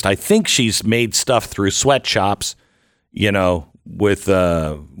capitalist. I think she's made stuff through sweatshops, with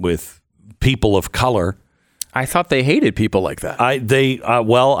people of color. I thought they hated people like that. I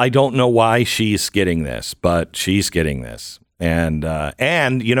don't know why she's getting this, but she's getting this. And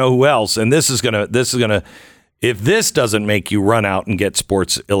you know who else? And this is gonna. If this doesn't make you run out and get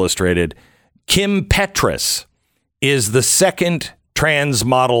Sports Illustrated, Kim Petras is the second trans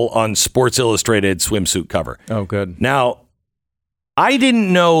model on Sports Illustrated swimsuit cover. Oh, good. Now, I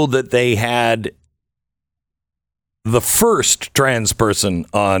didn't know that they had the first trans person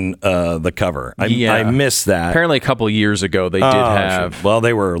on the cover. I missed that. Apparently, a couple years ago, they did have. Sure. Well,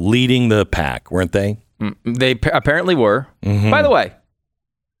 they were leading the pack, weren't they? They apparently were. Mm-hmm. By the way,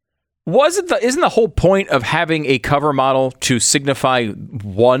 isn't the whole point of having a cover model to signify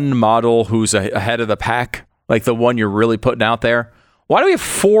one model who's ahead of the pack, like the one you're really putting out there? Why do we have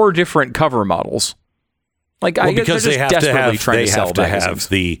 4 different cover models? Because they have to have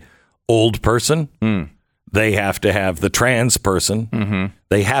the old person. They have to have the trans person. Mm-hmm.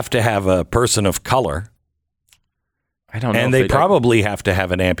 They have to have a person of color. I don't know. And they probably have to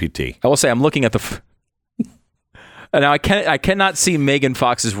have an amputee. I will say, I'm looking at the. Now, I cannot see Megan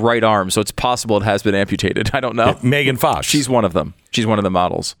Fox's right arm, so it's possible it has been amputated. I don't know. Megan Fox. She's one of them. She's one of the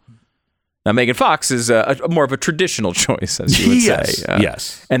models. Now, Megan Fox is more of a traditional choice, as you would say.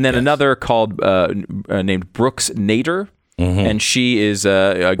 Yes. And then another called named Brooks Nader. and she is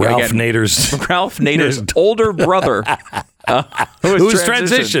Ralph Nader's older brother. Who's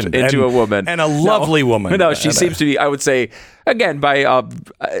transitioned into a woman and a lovely woman. No, she seems to be. I would say again by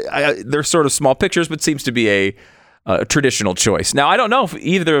they're sort of small pictures, but seems to be a traditional choice. Now I don't know if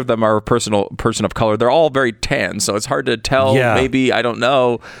either of them are a person of color. They're all very tan, so it's hard to tell. Yeah. Maybe I don't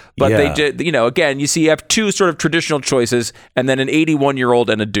know, but they did. Again, you see, you have two sort of traditional choices, and then an 81-year-old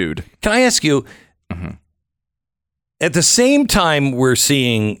and a dude. Can I ask you? At the same time, we're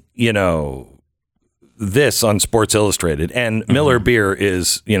seeing this on Sports Illustrated, and Miller Beer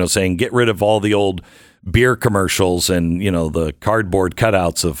is, saying get rid of all the old beer commercials and, the cardboard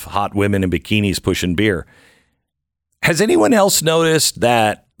cutouts of hot women in bikinis pushing beer. Has anyone else noticed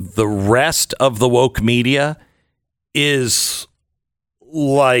that the rest of the woke media is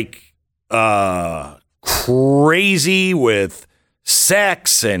like crazy with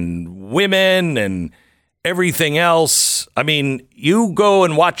sex and women and everything else? I mean, you go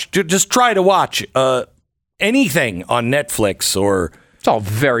and just try to watch anything on Netflix or... It's all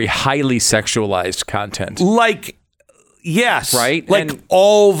very highly sexualized content. Yes. Right? And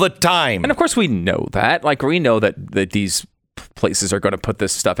all the time. And of course we know that. We know that these places are going to put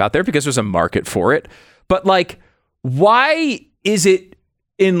this stuff out there because there's a market for it. But why is it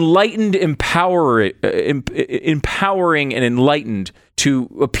empowering and enlightened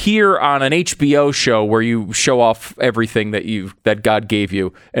to appear on an HBO show where you show off everything that God gave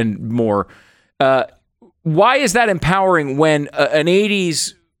you and more? Why is that empowering when an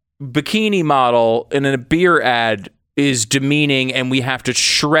 80s bikini model in a beer ad is demeaning and we have to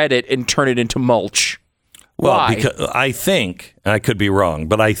shred it and turn it into mulch? Well, Why? Because I think, I could be wrong,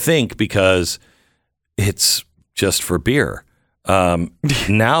 but I think because it's just for beer.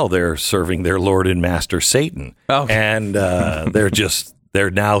 Now they're serving their Lord and Master Satan. Okay. And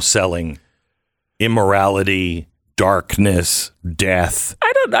they're now selling immorality, darkness, death.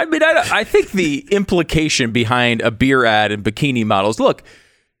 I think the implication behind a beer ad and bikini models, look,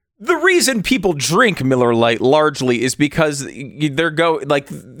 the reason people drink Miller Lite largely is because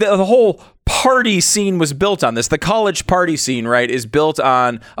the whole party scene was built on this. The college party scene, right, is built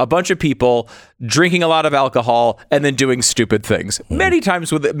on a bunch of people drinking a lot of alcohol and then doing stupid things, many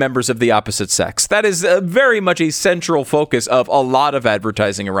times with members of the opposite sex. That is very much a central focus of a lot of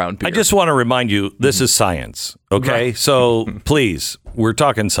advertising around beer. I just want to remind you, this is science, okay? Right. So please, we're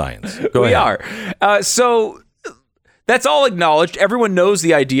talking science. Go ahead. We are. So that's all acknowledged. Everyone knows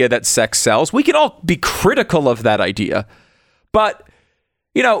the idea that sex sells. We can all be critical of that idea. But,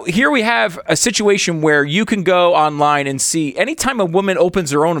 here we have a situation where you can go online and see anytime a woman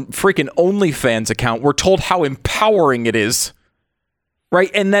opens her own freaking OnlyFans account, we're told how empowering it is.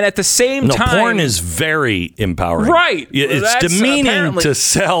 Right? And then at the same time... porn is very empowering. Right. It's demeaning to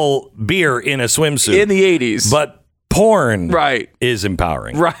sell beer in a swimsuit. In the 80s. But porn is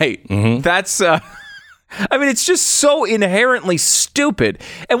empowering. Right. Mm-hmm. That's... it's just so inherently stupid.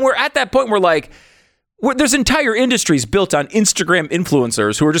 And we're at that point where there's entire industries built on Instagram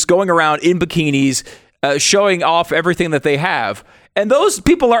influencers who are just going around in bikinis, showing off everything that they have. And those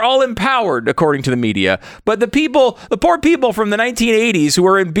people are all empowered, according to the media. But the poor people from the 1980s who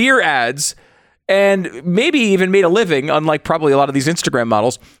were in beer ads and maybe even made a living, unlike probably a lot of these Instagram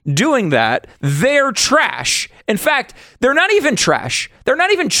models, doing that, they're trash. In fact, they're not even trash. They're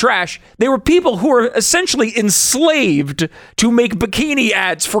not even trash. They were people who were essentially enslaved to make bikini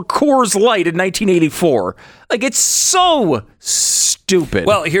ads for Coors Light in 1984. It's so stupid.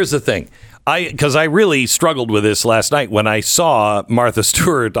 Well, here's the thing. Because I really struggled with this last night when I saw Martha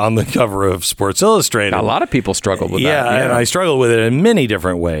Stewart on the cover of Sports Illustrated. A lot of people struggled with that. Yeah, and I struggled with it in many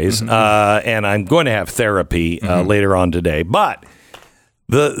different ways. Mm-hmm. And I'm going to have therapy later on today. But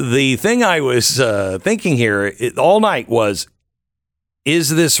the thing I was thinking here all night was, is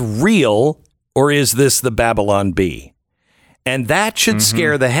this real or is this the Babylon Bee? And that should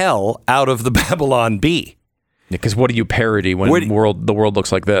scare the hell out of the Babylon Bee. Because what do you parody when the world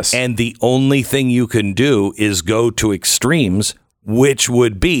looks like this? And the only thing you can do is go to extremes, which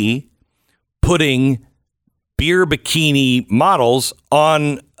would be putting beer bikini models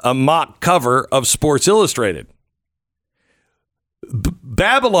on a mock cover of Sports Illustrated.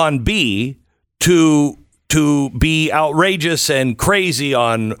 Babylon Bee, to be outrageous and crazy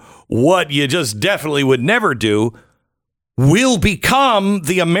on what you just definitely would never do, will become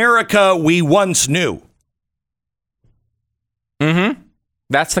the America we once knew. Mm-hmm.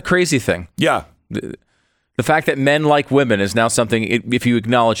 That's the crazy thing. Yeah. The fact that men like women is now something, if you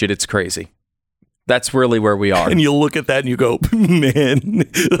acknowledge it, it's crazy. That's really where we are. And you look at that and you go, man,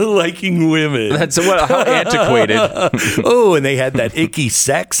 liking women. That's how antiquated. Oh, and they had that icky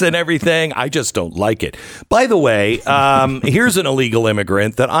sex and everything. I just don't like it. By the way, here's an illegal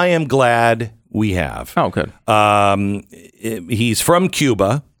immigrant that I am glad we have. Oh, good. He's from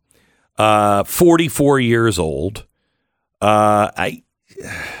Cuba, 44 years old. That's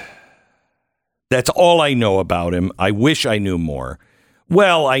all I know about him. I wish I knew more.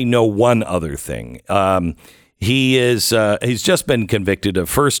 Well, I know one other thing. He's just been convicted of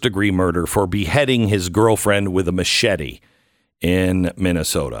first-degree murder for beheading his girlfriend with a machete in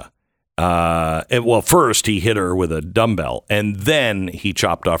Minnesota. First he hit her with a dumbbell, and then he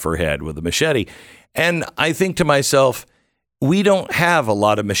chopped off her head with a machete. And I think to myself, we don't have a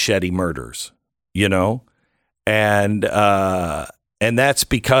lot of machete murders, you know, and that's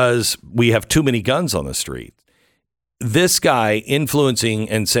because we have too many guns on the street. This guy influencing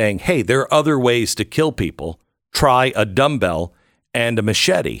and saying, hey, there are other ways to kill people. Try a dumbbell and a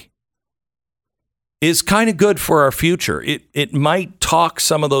machete is kind of good for our future. It might talk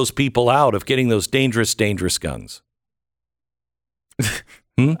some of those people out of getting those dangerous guns.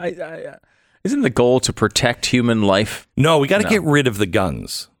 Isn't the goal to protect human life? No, we got to get rid of the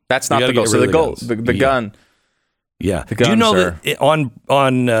guns. That's not the goal. So the goal, the gun. Yeah. Do you know that on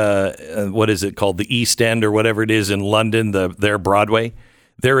what is it called, the East End or whatever it is in London, their Broadway,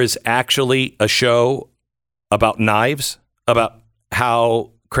 there is actually a show about knives, about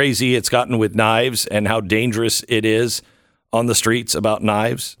how crazy it's gotten with knives and how dangerous it is on the streets about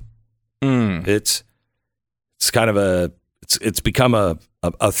knives. It's kind of it's become a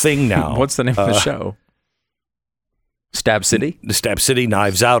thing now. What's the name of the show? Stab City? The Stab City,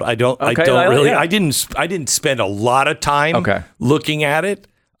 Knives Out. I didn't spend a lot of time looking at it.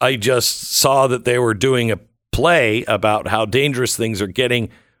 I just saw that they were doing a play about how dangerous things are getting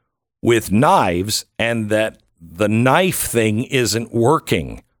with knives and that the knife thing isn't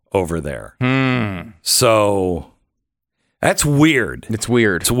working over there. So that's weird. It's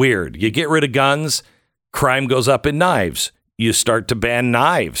weird. It's weird. You get rid of guns, crime goes up in knives. You start to ban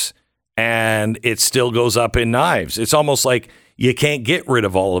knives. And it still goes up in knives. It's almost like you can't get rid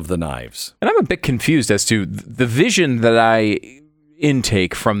of all of the knives. And I'm a bit confused as to the vision that I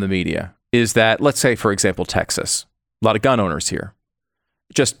intake from the media is that, let's say, for example, Texas, a lot of gun owners here,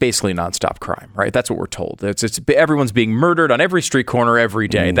 just basically nonstop crime, right? That's what we're told. It's everyone's being murdered on every street corner every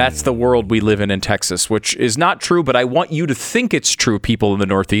day. That's the world we live in Texas, which is not true, but I want you to think it's true, people in the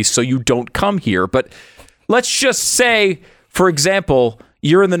Northeast, so you don't come here. But let's just say, for example,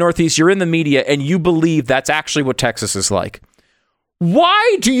 you're in the Northeast, you're in the media, and you believe that's actually what Texas is like.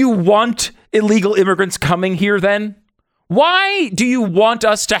 Why do you want illegal immigrants coming here then? Why do you want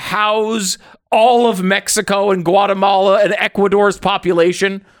us to house all of Mexico and Guatemala and Ecuador's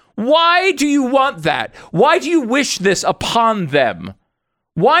population? Why do you want that? Why do you wish this upon them?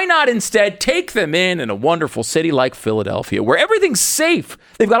 Why not instead take them in a wonderful city like Philadelphia, where everything's safe?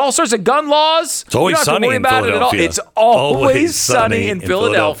 They've got all sorts of gun laws. It's always sunny in Philadelphia. It's always sunny in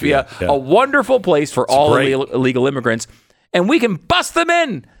Philadelphia. Yeah. A wonderful place for all illegal immigrants. And we can bust them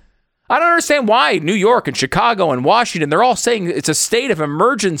in. I don't understand why New York and Chicago and Washington, they're all saying it's a state of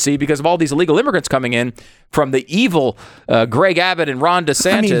emergency because of all these illegal immigrants coming in from the evil Greg Abbott and Ron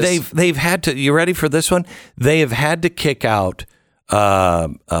DeSantis. I mean, they've had to, you ready for this one? They have had to kick out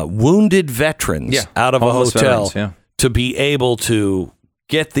wounded veterans out of a hotel to be able to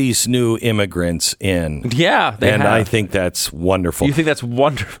get these new immigrants in. Yeah, I think that's wonderful. You think that's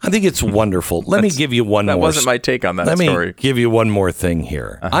wonderful? I think it's wonderful. Let me give you one more. That wasn't my take on that story. Let me give you one more thing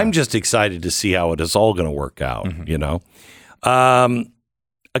here. I'm just excited to see how it is all going to work out, you know. A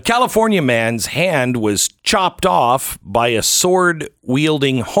California man's hand was chopped off by a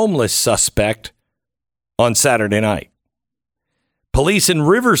sword-wielding homeless suspect on Saturday night. Police in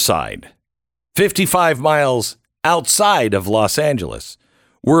Riverside, 55 miles outside of Los Angeles,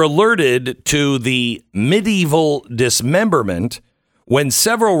 were alerted to the medieval dismemberment when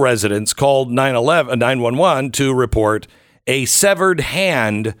several residents called 911 to report a severed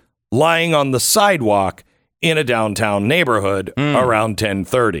hand lying on the sidewalk in a downtown neighborhood around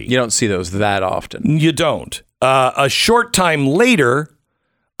 10:30. You don't see those that often. You don't. A short time later,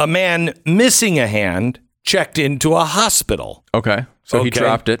 a man missing a hand checked into a hospital. Okay. So he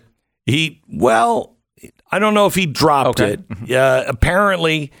dropped it. I don't know if he dropped it.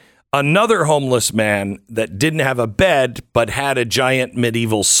 Apparently, another homeless man that didn't have a bed but had a giant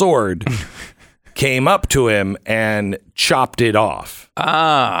medieval sword came up to him and chopped it off.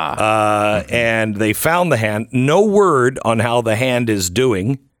 And they found the hand. No word on how the hand is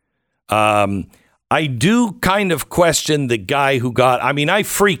doing. I do kind of question the guy who I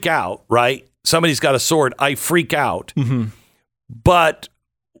freak out, right? somebody's got a sword, I freak out. Mm-hmm. But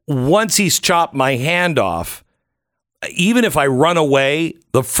once he's chopped my hand off, even if I run away,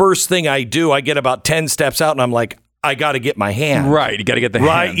 the first thing I do, I get about 10 steps out and I'm like, I got to get my hand. Right, you got to get the hand.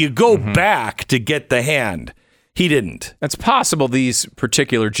 Right, you go back to get the hand. He didn't. It's possible these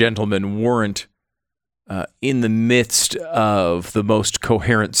particular gentlemen weren't in the midst of the most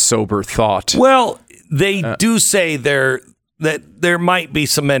coherent, sober thought. Well, they do say that there might be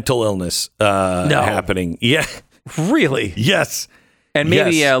some mental illness happening. Yeah. Really? Yes. And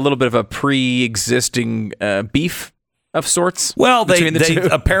maybe a little bit of a pre-existing beef of sorts? Well, they two?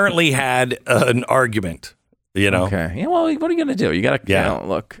 apparently had an argument. Okay. Yeah, well, what are you going to do? You got to,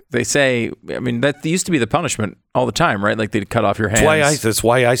 look, they say, I mean, that used to be the punishment all the time, right? Like they'd cut off your hands. That's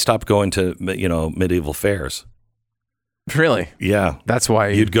why I stopped going to, medieval fairs. Really? Yeah. That's why.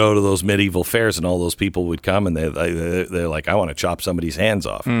 You'd go to those medieval fairs and all those people would come and they're like, I want to chop somebody's hands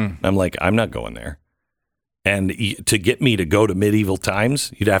off. And I'm like, I'm not going there. And to get me to go to medieval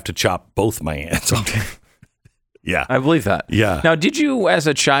times, you'd have to chop both my hands off. Yeah. I believe that. Yeah. Now, did you, as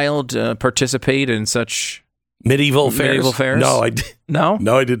a child, participate in such... Medieval fairs? No, I did. No?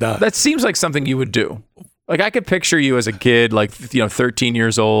 No, I did not. That seems like something you would do. Like, I could picture you as a kid, 13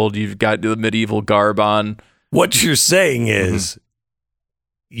 years old. You've got the medieval garb on. What you're saying is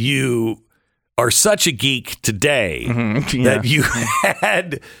you are such a geek today that you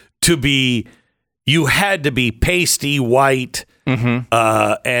had to be pasty white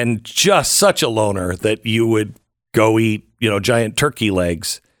and just such a loner that you would go eat, giant turkey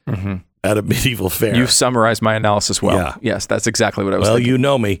legs at a medieval fair. You've summarized my analysis well. Yeah. Yes, that's exactly what I was thinking. Well, you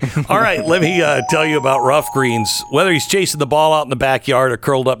know me. All right, let me tell you about Rough Greens. Whether he's chasing the ball out in the backyard or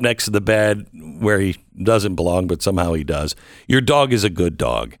curled up next to the bed where he doesn't belong, but somehow he does, your dog is a good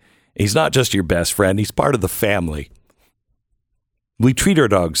dog. He's not just your best friend. He's part of the family. We treat our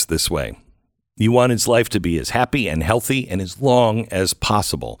dogs this way. You want his life to be as happy and healthy and as long as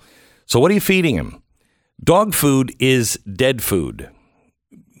possible. So what are you feeding him? Dog food is dead food.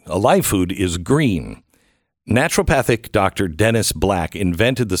 Alive food is green. Naturopathic Dr. Dennis Black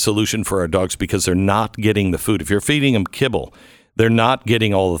invented the solution for our dogs because they're not getting the food. If you're feeding them kibble, they're not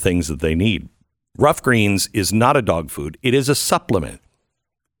getting all the things that they need. Rough Greens is not a dog food. It is a supplement.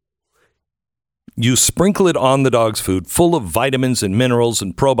 You sprinkle it on the dog's food full of vitamins and minerals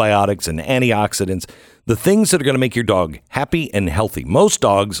and probiotics and antioxidants, the things that are going to make your dog happy and healthy. Most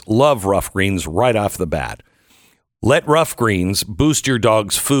dogs love Rough Greens right off the bat. Let Rough Greens boost your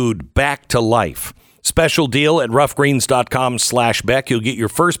dog's food back to life. Special deal at roughgreens.com/Beck. You'll get your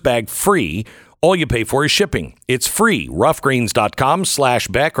first bag free. All you pay for is shipping. It's free.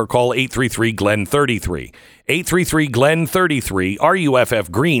 roughgreens.com/Beck or call 833-GLEN-33. 833-GLEN-33.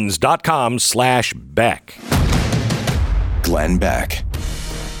 RUFFgreens.com/Beck. Glenn Beck.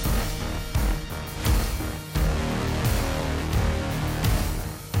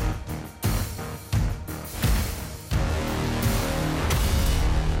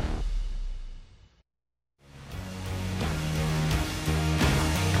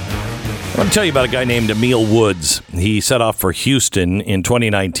 I want to tell you about a guy named Emil Woods. He set off for Houston in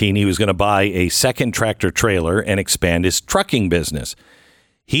 2019. He was going to buy a second tractor trailer and expand his trucking business.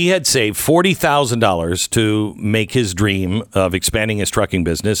 He had saved $40,000 to make his dream of expanding his trucking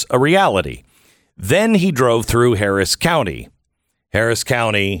business a reality. Then he drove through Harris County. Harris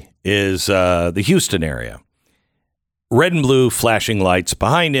County is the Houston area. Red and blue flashing lights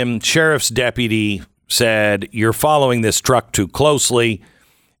behind him. Sheriff's deputy said, "You're following this truck too closely,"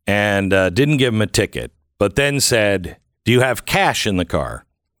 and didn't give him a ticket, but then said, "Do you have cash in the car?"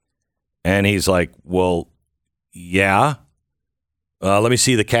 And he's like, "Well, yeah. Let me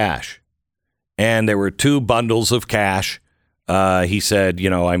see the cash." And there were 2 bundles of cash. He said,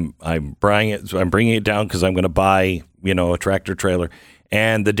 I'm bringing it down because I'm going to buy, a tractor trailer.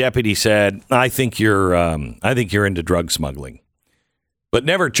 And the deputy said, I think you're into drug smuggling," but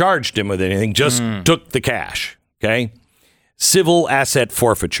never charged him with anything. Just took the cash. Okay. Civil asset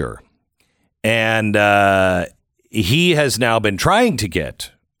forfeiture. And he has now been trying to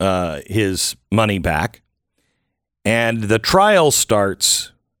get his money back. And the trial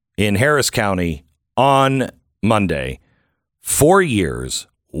starts in Harris County on Monday, 4 years,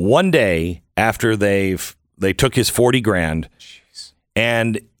 1 day after they took his 40 grand. Jeez.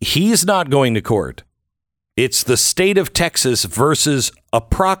 And he's not going to court. It's the state of Texas versus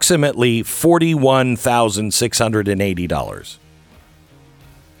approximately $41,680.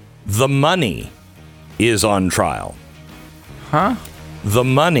 The money is on trial. Huh? The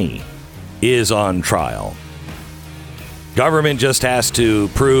money is on trial. Government just has to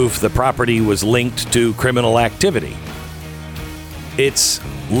prove the property was linked to criminal activity. It's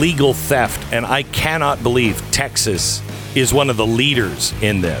legal theft, and I cannot believe Texas is one of the leaders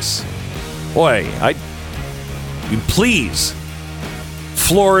in this. Boy, please,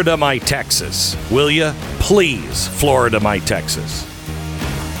 Florida my Texas, will you? Please, Florida my Texas.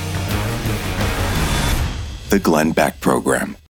 The Glenn Beck Program.